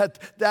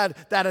that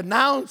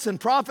announce and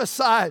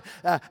prophesy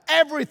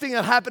everything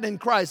that happened in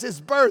Christ,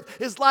 His birth,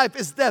 His life,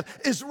 His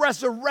death, His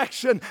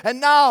resurrection, and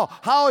now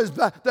how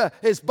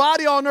His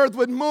body on earth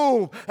would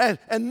move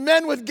and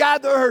men would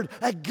gather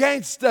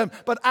against them.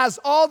 But as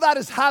all that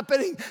is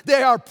happening,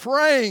 they are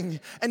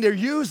praying and they're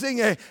using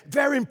a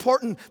very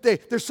important,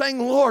 they're saying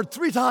Lord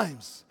 3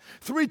 times.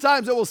 3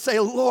 times they will say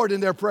Lord in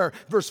their prayer.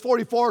 Verse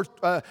 44,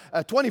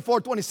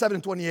 24, 27,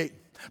 and 28.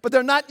 But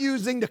they're not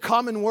using the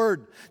common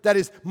word that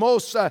is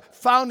most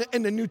found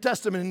in the New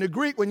Testament. In the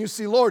Greek, when you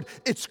see Lord,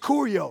 it's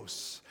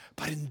kurios.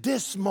 But in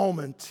this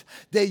moment,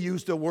 they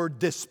use the word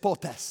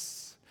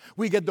despotes.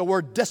 We get the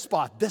word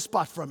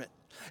despot from it.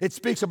 It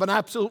speaks of an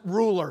absolute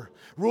ruler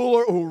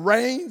who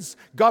reigns,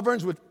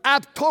 governs with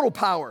total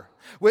power,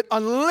 with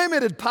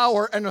unlimited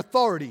power and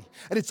authority.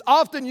 And it's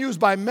often used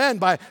by men,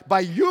 by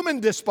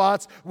human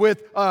despots,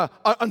 with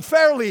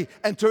unfairly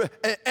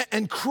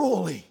and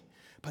cruelly.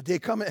 But they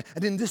come,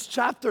 and in this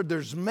chapter,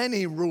 there's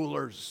many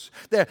rulers.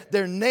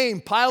 Their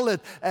name, Pilate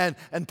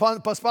and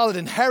Pontius Pilate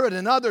and Herod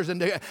and others,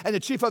 and the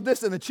chief of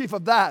this and the chief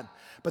of that.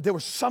 But there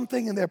was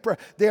something in their prayer.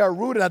 They are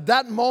rooted. At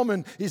that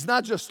moment, he's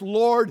not just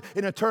Lord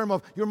in a term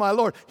of, you're my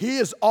Lord. He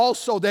is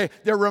also, they're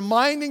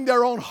reminding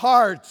their own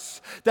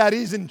hearts that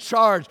he's in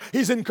charge.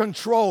 He's in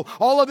control.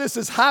 All of this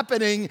is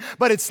happening,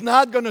 but it's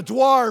not going to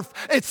dwarf.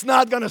 It's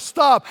not going to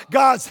stop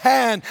God's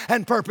hand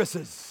and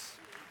purposes.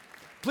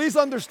 Please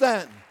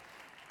understand.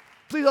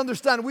 Please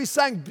understand, we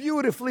sang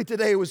beautifully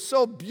today. It was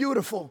so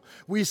beautiful.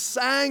 We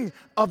sang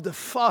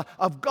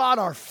of God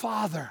our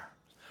Father.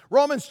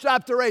 Romans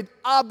chapter 8,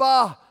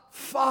 Abba,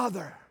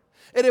 Father.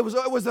 And it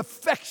was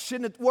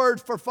affectionate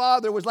word for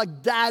father. It was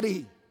like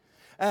daddy.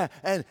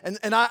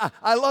 And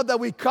I love that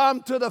we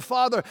come to the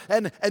Father,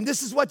 and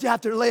this is what you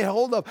have to lay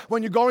hold of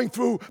when you're going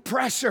through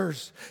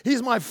pressures.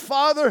 He's my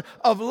Father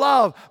of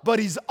love, but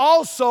He's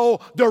also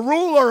the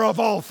ruler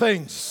of all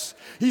things.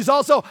 He's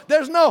also,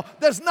 there's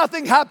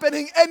nothing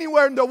happening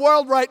anywhere in the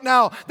world right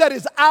now that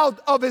is out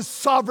of His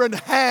sovereign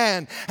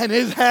hand, and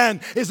His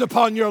hand is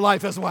upon your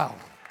life as well.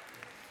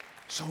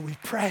 So we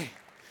pray.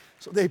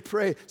 So they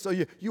pray. So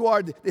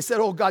they said,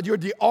 oh God, you're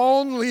the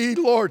only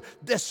Lord,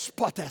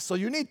 despotes. So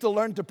you need to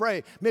learn to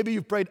pray. Maybe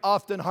you've prayed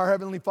often, our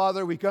Heavenly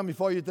Father, we come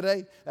before you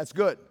today. That's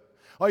good.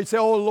 Or you say,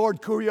 oh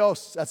Lord,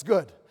 kurios. That's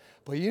good.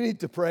 But you need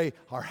to pray,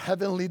 our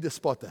Heavenly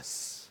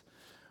despotes.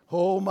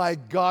 Oh my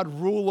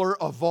God, ruler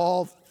of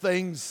all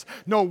things.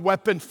 No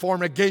weapon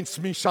formed against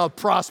me shall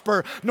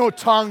prosper. No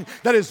tongue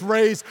that is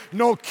raised.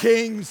 No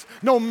kings.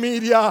 No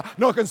media.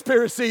 No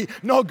conspiracy.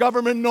 No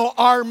government. No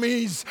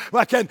armies.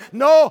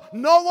 No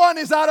one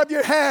is out of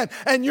your hand.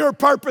 And your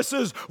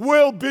purposes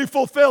will be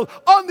fulfilled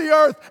on the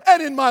earth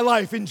and in my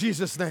life in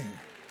Jesus' name.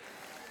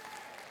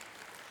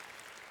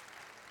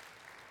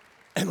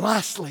 And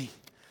lastly,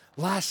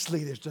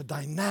 there's the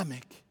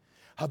dynamic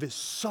of His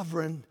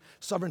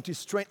sovereignty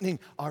strengthening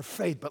our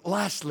faith. But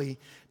lastly,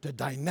 the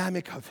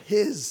dynamic of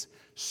His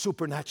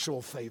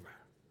supernatural favor.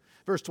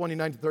 Verse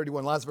 29 to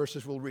 31, last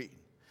verses we'll read.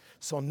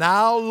 So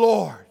now,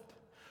 Lord,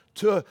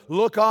 to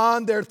look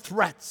on their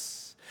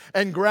threats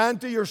and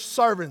grant to your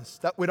servants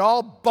that with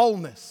all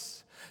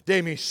boldness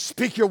they may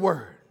speak your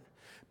word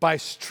by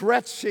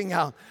stretching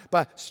out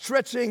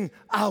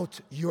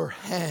your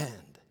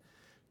hand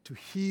to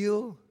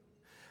heal,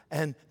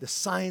 and the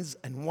signs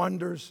and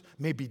wonders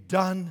may be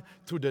done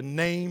through the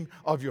name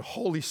of your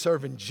holy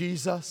servant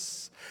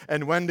Jesus.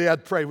 And when they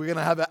had prayed, we're going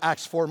to have an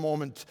Acts 4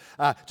 moment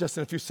just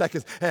in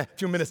a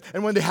few minutes.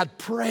 And when they had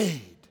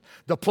prayed,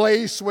 the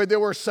place where they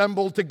were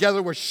assembled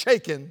together was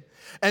shaken,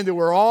 and they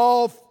were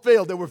all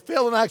filled. They were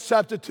filled in Acts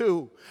chapter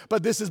 2.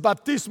 But this is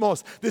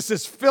baptismos. This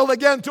is filled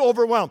again to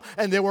overwhelm.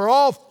 And they were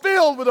all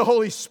filled with the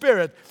Holy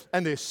Spirit,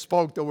 and they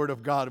spoke the word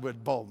of God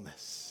with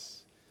boldness.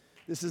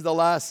 This is the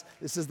last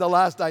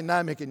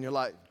dynamic in your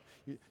life.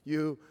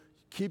 You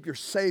keep your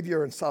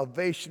Savior and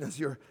salvation as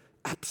your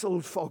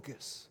absolute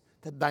focus.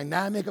 The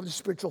dynamic of the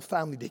spiritual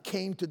family, they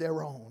came to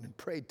their own and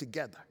prayed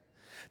together.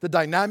 The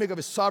dynamic of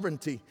His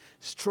sovereignty,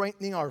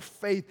 strengthening our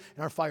faith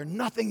and our fire.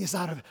 Nothing is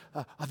out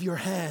of your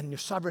hand, your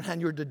sovereign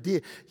hand. You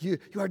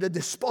are the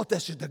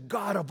despotes, you're the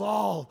God of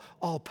all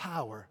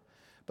power.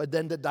 But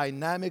then the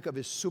dynamic of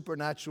His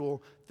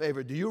supernatural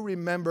favor. Do you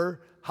remember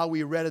how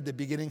we read at the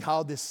beginning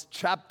how this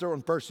chapter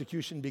on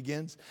persecution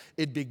begins?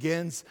 It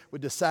begins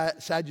with the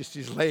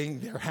Sadducees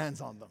laying their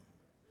hands on them.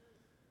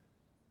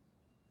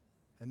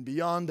 And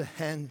beyond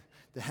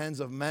the hands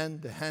of men,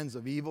 the hands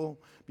of evil,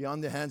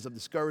 beyond the hands of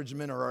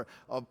discouragement or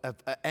of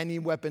any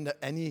weapon,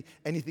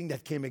 anything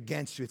that came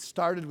against you. It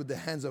started with the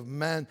hands of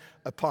man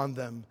upon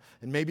them.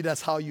 And maybe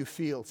that's how you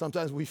feel.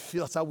 Sometimes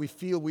that's how we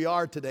feel we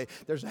are today.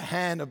 There's a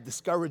hand of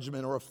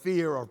discouragement or of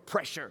fear or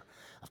pressure,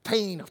 of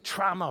pain, of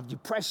trauma, of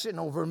depression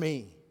over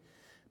me.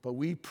 But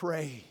we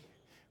pray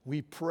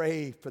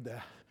for the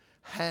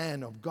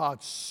hand of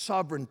God's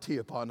sovereignty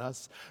upon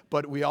us,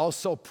 but we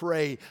also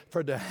pray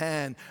for the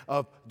hand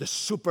of the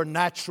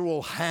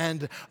supernatural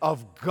hand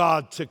of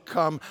God to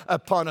come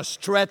upon us.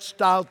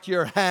 Stretched out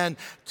your hand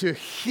to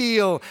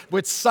heal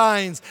with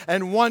signs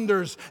and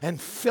wonders and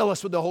fill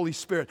us with the Holy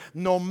Spirit.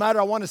 No matter,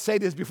 I want to say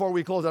this before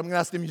we close. I'm going to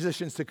ask the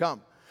musicians to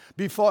come.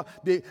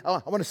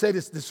 I want to say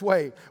this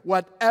way.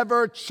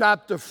 Whatever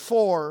chapter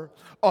 4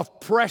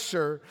 of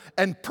pressure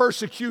and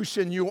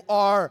persecution you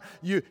are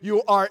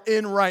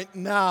in right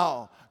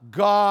now,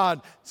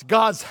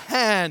 God's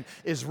hand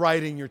is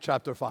writing your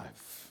chapter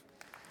 5.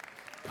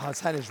 God's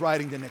hand is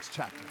writing the next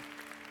chapter.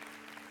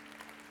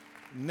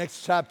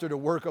 Next chapter, the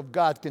work of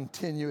God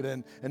continued,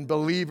 and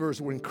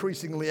believers were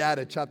increasingly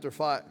added. Chapter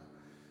 5.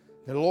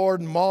 The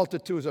Lord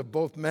multitudes of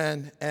both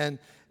men and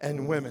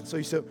women.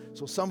 So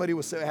somebody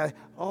will say,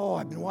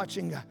 I've been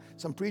watching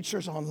some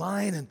preachers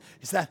online, and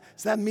does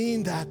that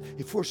mean that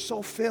if we're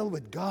so filled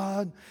with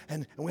God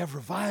and we have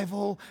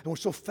revival and we're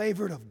so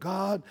favored of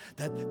God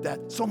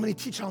that so many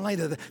teach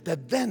online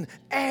that then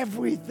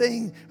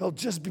everything will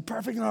just be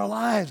perfect in our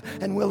lives,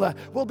 and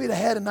we'll be the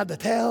head and not the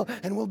tail,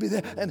 and we'll be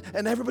there,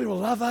 and everybody will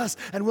love us,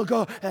 and we'll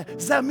go,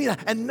 does that mean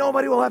and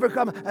nobody will ever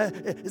come?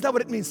 Is that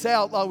what it means? Say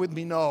out loud with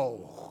me,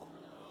 no.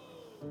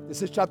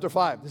 This is chapter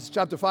 5. This is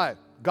chapter 5.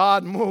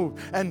 God moved,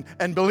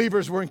 and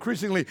believers were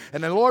increasingly,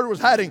 and the Lord was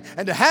heading,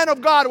 and the hand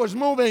of God was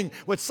moving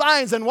with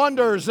signs and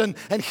wonders and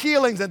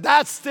healings, and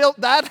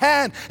that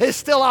hand is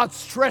still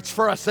outstretched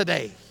for us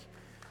today.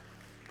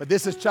 But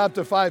this is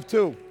chapter 5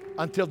 too,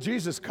 until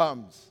Jesus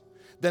comes.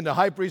 Then the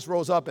high priest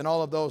rose up, and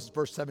all of those,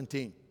 verse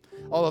 17,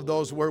 all of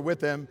those were with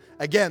him,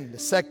 again, the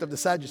sect of the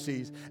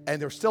Sadducees,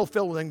 and they're still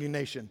filled with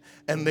indignation.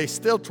 And they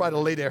still try to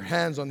lay their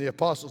hands on the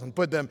apostles and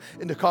put them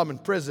in the common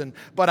prison.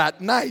 But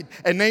at night,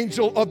 an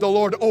angel of the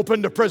Lord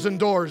opened the prison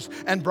doors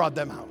and brought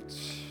them out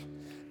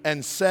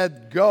and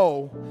said,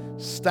 go,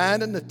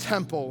 stand in the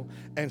temple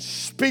and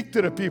speak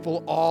to the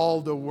people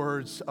all the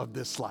words of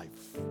this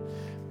life.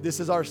 This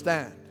is our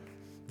stand.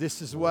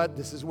 This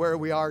is where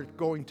we are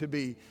going to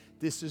be.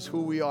 This is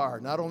who we are,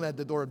 not only at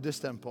the door of this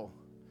temple,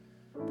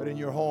 but in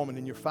your home and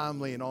in your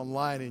family and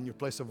online and in your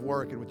place of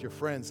work and with your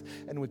friends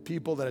and with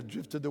people that have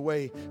drifted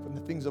away from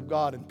the things of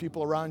God, and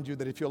people around you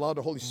that, if you allow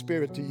the Holy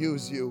Spirit to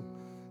use you,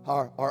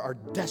 are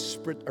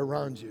desperate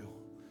around you.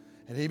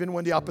 And even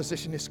when the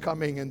opposition is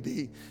coming and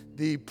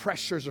the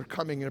pressures are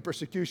coming and the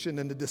persecution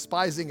and the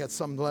despising at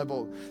some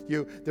level,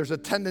 there's a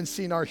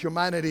tendency in our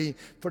humanity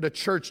for the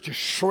church to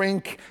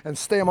shrink and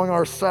stay among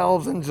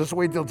ourselves and just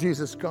wait till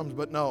Jesus comes.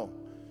 But no,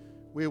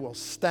 we will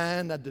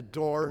stand at the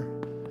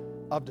door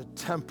of the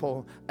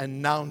temple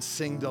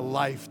announcing the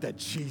life that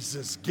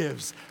Jesus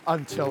gives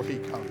until he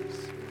comes.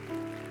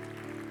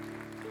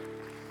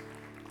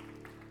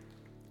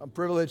 I'm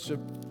privileged to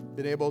have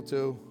been able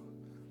to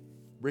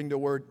bring the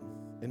word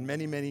in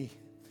many, many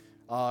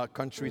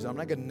countries. I'm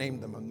not going to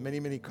name them. Many,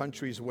 many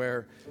countries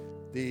where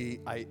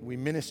we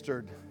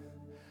ministered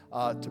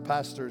to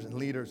pastors and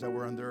leaders that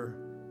were under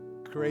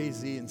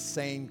crazy,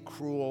 insane,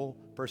 cruel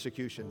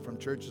persecution, from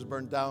churches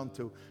burned down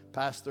to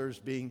pastors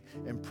being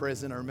in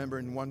prison. I remember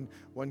in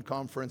one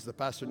conference, the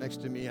pastor next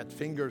to me had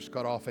fingers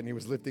cut off, and he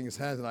was lifting his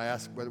hands, and I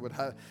asked, what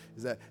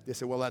is that? They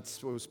said, well, that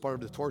was part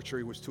of the torture.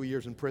 He was 2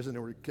 years in prison,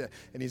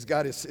 and he's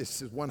got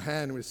his one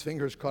hand with his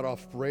fingers cut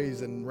off,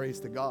 raised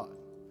to God.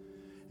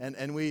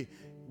 And we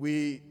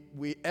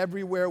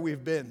everywhere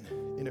we've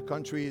been in the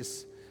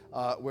countries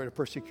where the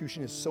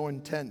persecution is so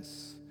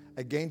intense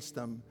against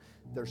them,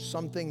 there's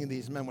something in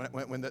these men,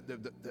 when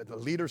the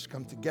leaders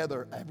come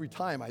together, every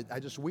time I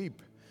just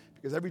weep.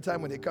 Because every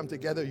time when they come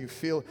together, you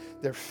feel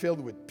they're filled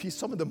with peace.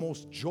 Some of the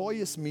most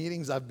joyous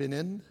meetings I've been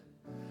in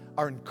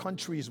are in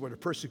countries where the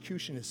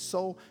persecution is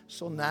so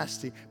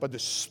nasty, but the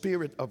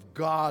Spirit of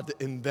God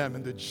in them,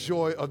 and the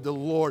joy of the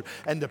Lord,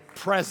 and the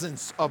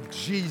presence of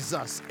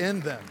Jesus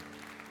in them.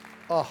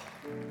 Oh,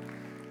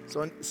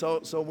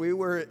 so we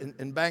were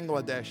in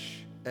Bangladesh,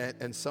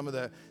 and some of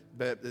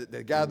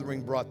the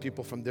gathering brought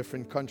people from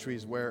different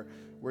countries where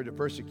the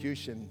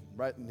persecution,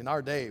 right in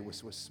our day,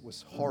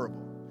 was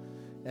horrible.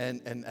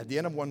 And at the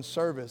end of one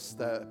service,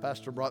 the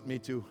pastor brought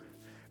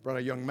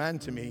a young man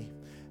to me,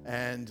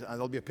 and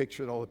there'll be a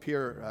picture that'll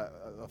appear.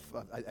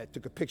 I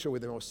took a picture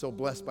with him. I was so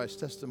blessed by his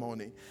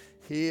testimony.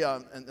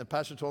 And the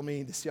pastor told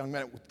me, this young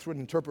man, through an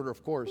interpreter,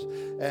 of course,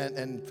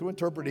 and through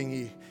interpreting,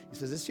 he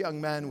says this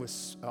young man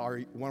was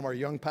one of our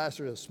young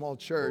pastors at a small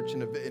church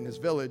in his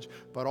village,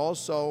 but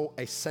also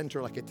a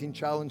center, like a teen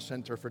challenge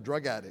center for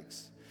drug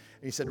addicts.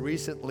 And he said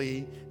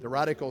recently the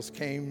radicals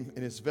came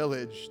in his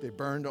village. They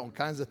burned all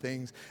kinds of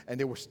things, and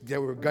they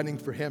were gunning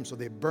for him. So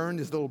they burned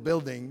his little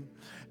building,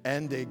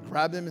 and they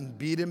grabbed him and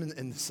beat him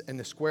in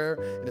the square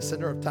in the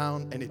center of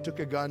town, and they took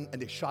a gun and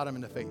they shot him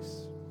in the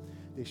face.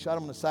 They shot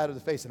him on the side of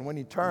the face, and when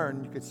he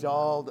turned, you could see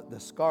all the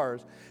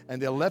scars,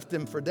 and they left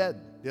him for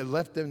dead. They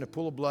left him in a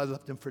pool of blood,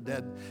 left him for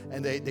dead,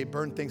 and they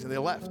burned things and they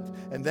left.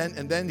 And then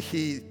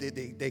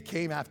they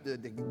came after,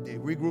 they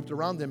regrouped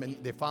around him,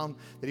 and they found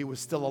that he was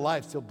still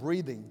alive, still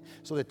breathing.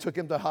 So they took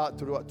him to a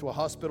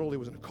hospital. He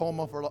was in a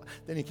coma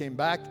then he came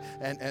back,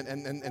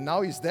 and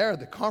now he's there at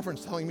the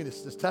conference telling me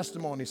this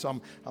testimony. So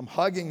I'm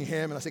hugging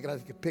him, and I said, can I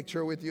take a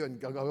picture with you? And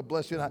God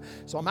bless you.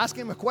 So I'm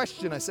asking him a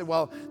question. I said,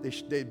 well,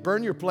 they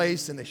burned your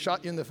place and they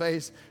shot you in the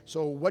face.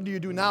 So what do you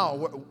do now?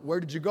 Where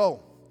did you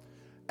go?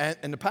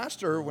 And the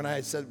pastor, when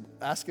I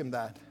ask him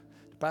that,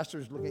 the pastor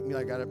is looking at me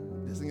like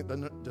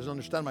doesn't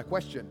understand my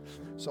question.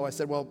 So I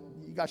said, well,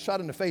 you got shot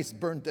in the face,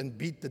 burnt and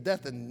beat to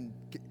death. And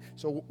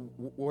so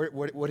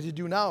what did you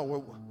do now?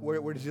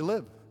 Where did you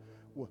live?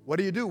 What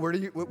do you do? Where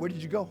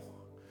did you go?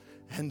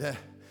 And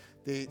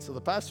so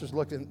the pastor's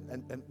looked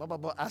and blah, blah,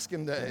 blah,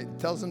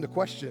 tells him the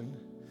question.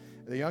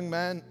 The young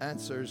man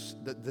answers,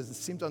 that doesn't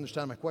seem to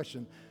understand my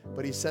question,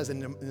 but he says in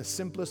the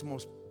simplest,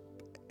 most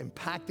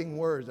impacting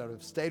words that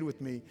have stayed with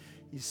me,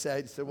 he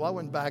said, well, I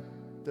went back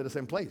to the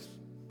same place.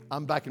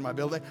 I'm back in my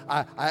building.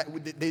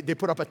 They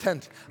put up a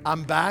tent.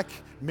 I'm back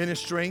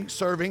ministering,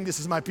 serving.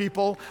 This is my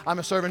people. I'm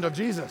a servant of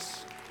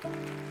Jesus.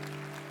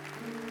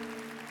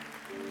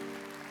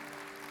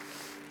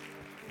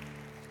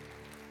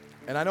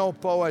 And I know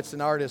poets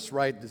and artists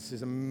write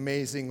these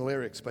amazing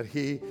lyrics, but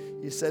he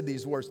said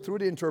these words through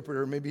the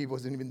interpreter. Maybe he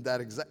wasn't even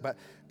that exact,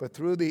 but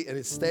through and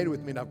it stayed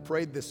with me. And I've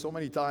prayed this so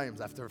many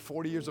times. After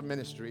 40 years of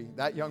ministry,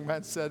 that young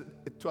man said,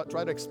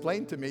 tried to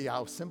explain to me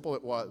how simple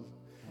it was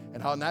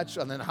and how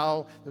natural and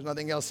how there's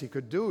nothing else he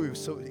could do.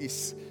 So he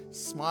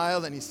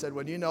smiled and he said,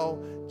 well, you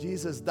know,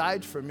 Jesus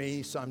died for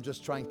me, so I'm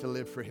just trying to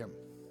live for him.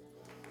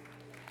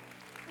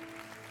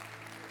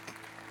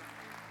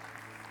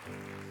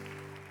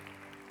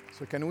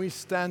 So can we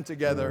stand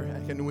together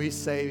and can we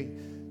say,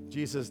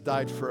 Jesus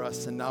died for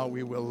us and now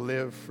we will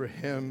live for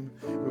him.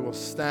 We will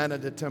stand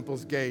at the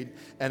temple's gate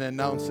and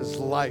announce his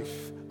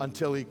life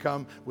until he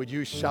come. Would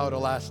you shout a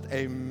last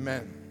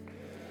amen?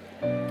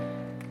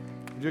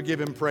 Would you give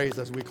him praise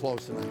as we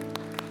close tonight?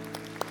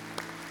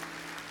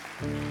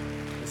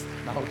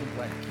 Now we can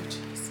play. Thank you,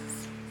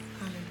 Jesus.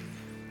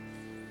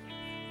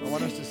 Hallelujah. I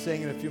want us to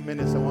sing in a few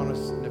minutes.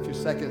 In a few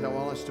seconds, I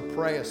want us to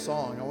pray a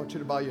song. I want you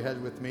to bow your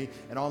head with me.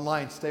 And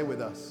online, stay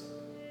with us.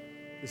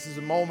 This is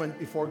a moment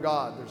before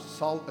God. There's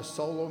a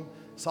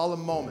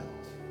solemn moment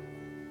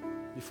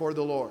before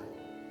the Lord.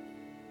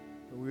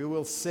 We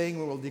will sing,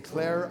 we will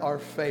declare our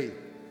faith.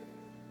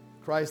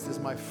 Christ is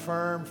my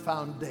firm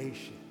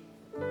foundation.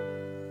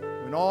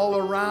 When all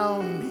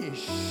around me is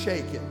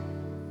shaken,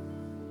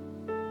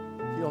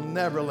 he'll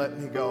never let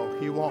me go.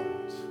 He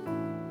won't.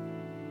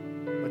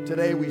 But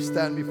today we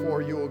stand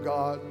before you, O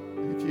God.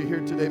 And if you're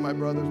here today, my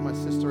brothers, my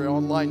sister,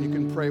 online, you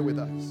can pray with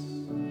us.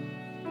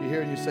 You're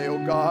here and you say,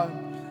 oh God,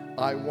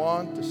 I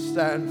want to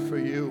stand for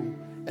you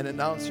and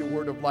announce your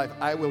word of life.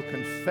 I will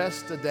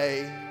confess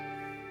today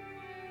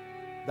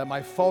that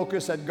my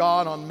focus had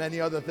gone on many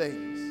other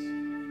things.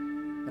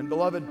 And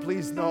beloved,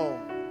 please know,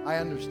 I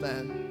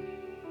understand.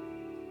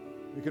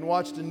 We can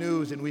watch the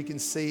news and we can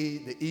see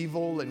the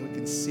evil and we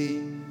can see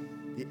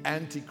the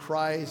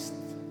Antichrist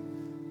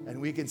and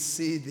we can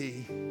see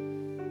the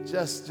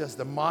just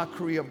the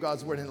mockery of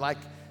God's word, and like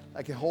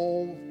a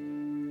whole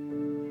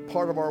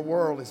part of our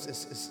world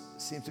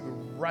seems to be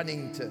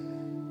running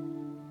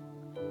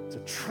to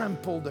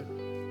trample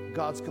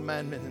God's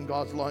commandment and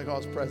God's law and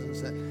God's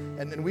presence.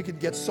 And we could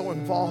get so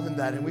involved in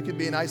that. And we could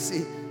be, and I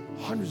see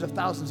hundreds of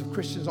thousands of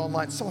Christians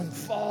online so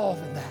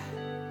involved in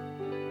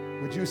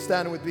that. Would you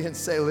stand with me and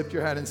say, lift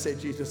your hand and say,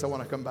 Jesus, I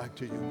want to come back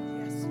to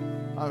you. Yes.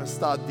 I want to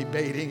start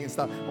debating and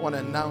stuff. I want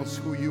to announce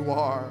who you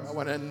are. I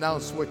want to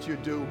announce what you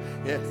do.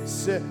 Yeah.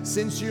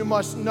 Since you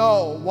must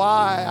know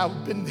why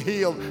I've been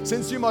healed,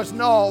 since you must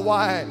know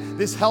why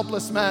this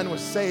helpless man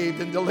was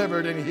saved and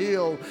delivered and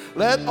healed,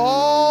 let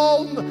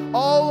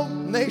all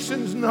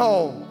nations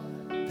know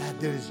that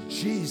there is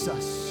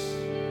Jesus.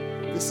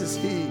 This is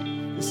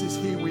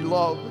He we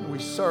love and we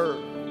serve.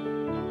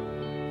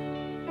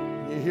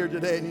 You're here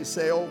today and you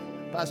say, oh,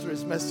 Pastor,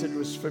 his message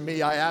was for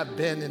me. I have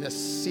been in a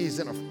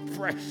season of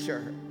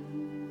pressure.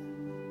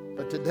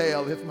 But today I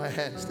lift my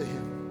hands to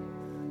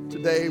him.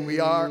 Today we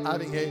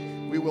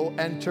will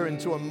enter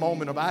into a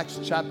moment of Acts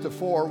chapter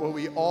 4 where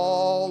we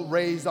all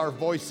raise our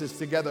voices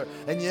together.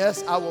 And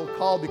yes, I will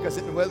call because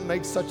it will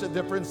make such a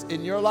difference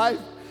in your life.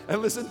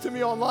 And listen to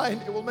me online,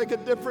 it will make a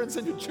difference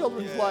in your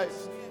children's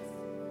lives.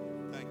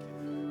 Thank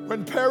you.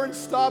 When parents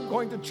stop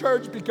going to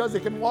church because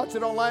they can watch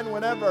it online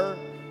whenever,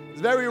 it's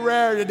very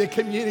rare that they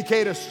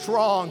communicate a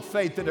strong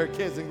faith to their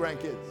kids and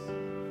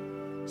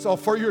grandkids. So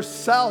for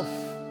yourself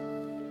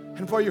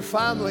and for your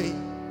family,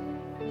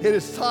 it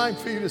is time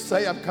for you to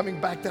say, I'm coming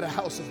back to the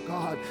house of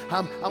God.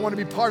 I want to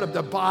be part of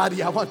the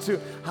body.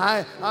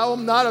 I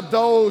am not of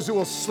those who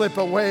will slip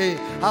away.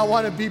 I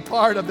want to be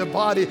part of the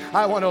body.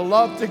 I want to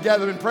love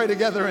together and pray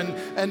together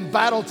and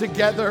battle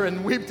together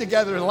and weep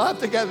together and laugh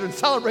together and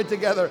celebrate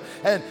together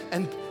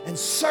and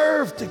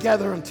serve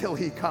together until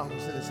He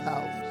comes in His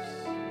house.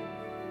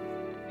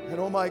 And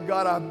oh my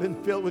God, I've been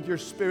filled with your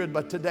Spirit,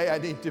 but today I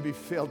need to be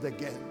filled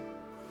again.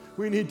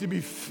 We need to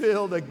be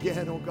filled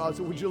again, oh God.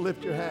 So would you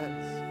lift your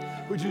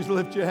hands? Would you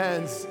lift your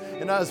hands?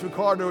 And as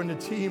Ricardo and the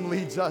team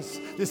leads us,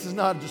 this is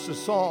not just a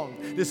song.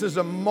 This is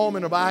a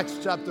moment of Acts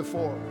chapter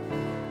 4.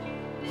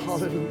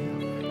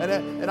 Hallelujah.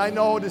 And I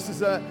know this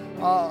is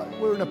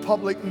we're in a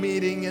public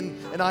meeting,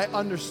 and I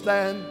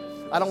understand.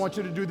 I don't want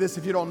you to do this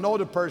if you don't know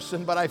the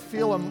person, but I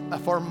feel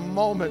for a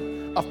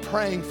moment of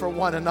praying for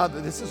one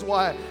another. This is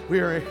why we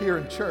are here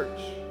in church.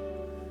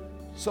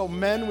 So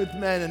men with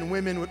men and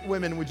women with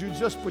women, would you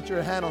just put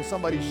your hand on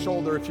somebody's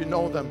shoulder if you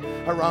know them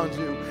around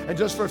you? And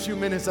just for a few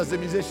minutes as the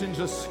musicians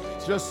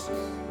just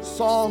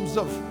psalms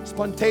of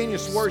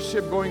spontaneous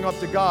worship going up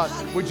to God,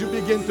 would you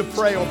begin to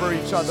pray over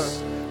each other?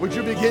 Would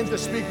you begin to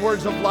speak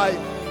words of life?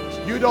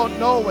 You don't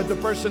know what the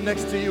person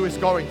next to you is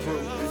going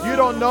through. You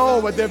don't know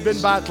what they've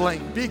been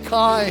battling. Be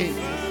kind.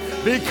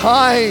 Be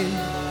kind.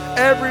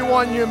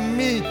 everyone you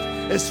meet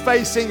is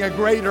facing a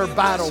greater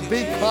battle.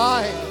 Be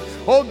kind.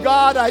 Oh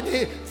God,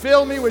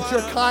 fill me with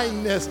your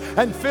kindness,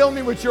 and fill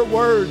me with your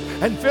word,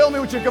 and fill me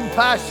with your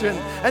compassion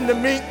and the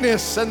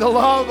meekness and the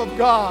love of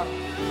God.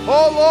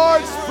 Oh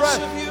Lord,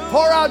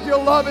 pour out your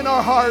love in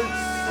our hearts.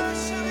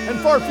 And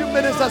for a few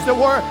minutes as the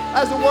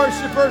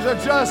worshipers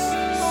are just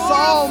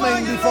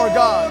psalming before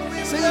God,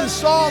 singing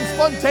psalms,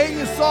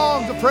 spontaneous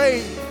songs of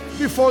praise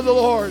before the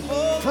Lord.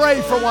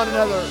 Pray for one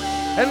another.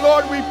 And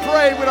Lord, we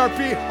pray with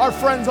our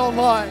friends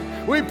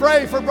online. We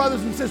pray for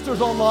brothers and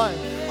sisters online,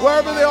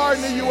 wherever they are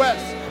in the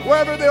U.S.,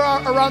 wherever they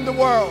are around the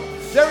world.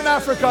 They're in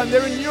Africa, and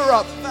they're in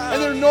Europe,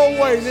 and they're in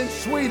Norway, and in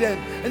Sweden,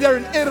 and they're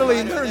in Italy,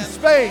 and they're in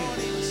Spain.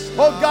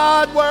 Oh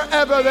God,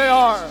 wherever they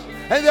are.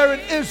 And they're in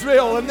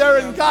Israel, and they're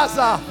in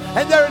Gaza,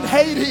 and they're in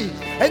Haiti,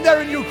 and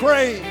they're in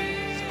Ukraine.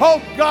 Oh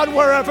God,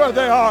 wherever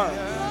they are.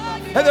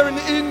 And they're in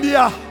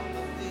India.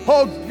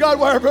 Oh God,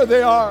 wherever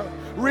they are.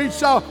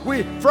 Reach out.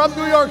 From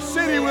New York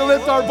City, we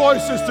lift our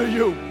voices to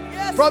you.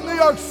 From New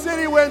York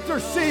City, we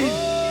intercede.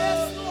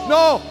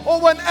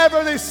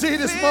 Whenever they see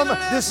this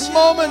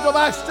moment of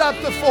Acts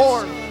chapter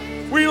 4,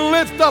 we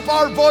lift up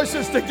our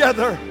voices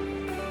together.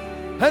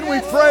 And we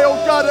pray,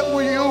 oh God, that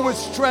you would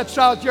stretch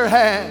out your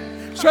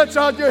hand. Stretch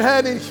out your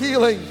hand in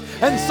healing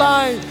and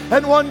signs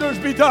and wonders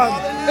be done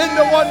in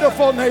the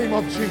wonderful name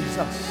of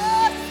Jesus.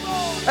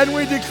 And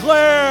we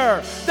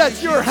declare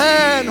that your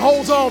hand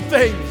holds all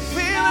things.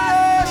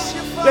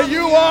 That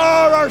you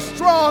are our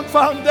strong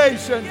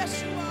foundation.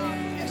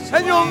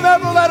 And you'll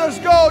never let us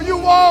go. You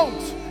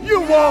won't.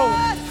 You won't.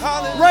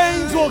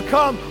 Rains will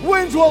come,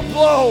 winds will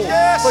blow,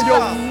 but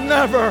you'll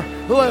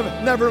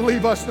never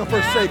leave us nor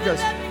forsake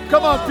us.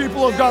 Come on,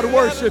 people of God,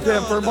 worship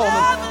Him for a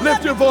moment.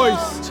 Lift your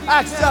voice.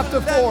 Acts chapter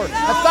 4. 1,000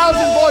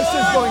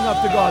 voices going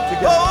up to God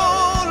together.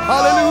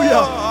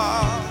 Hallelujah.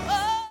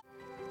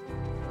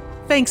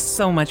 Thanks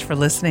so much for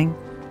listening.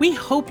 We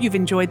hope you've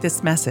enjoyed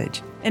this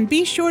message. And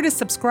be sure to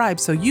subscribe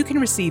so you can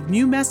receive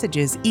new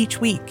messages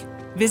each week.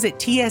 Visit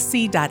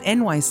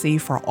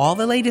tsc.nyc for all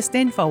the latest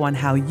info on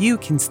how you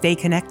can stay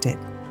connected.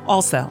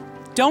 Also,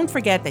 don't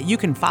forget that you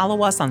can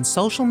follow us on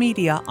social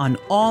media on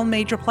all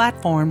major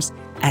platforms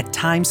at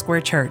Times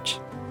Square Church.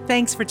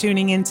 Thanks for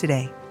tuning in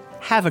today.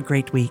 Have a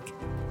great week.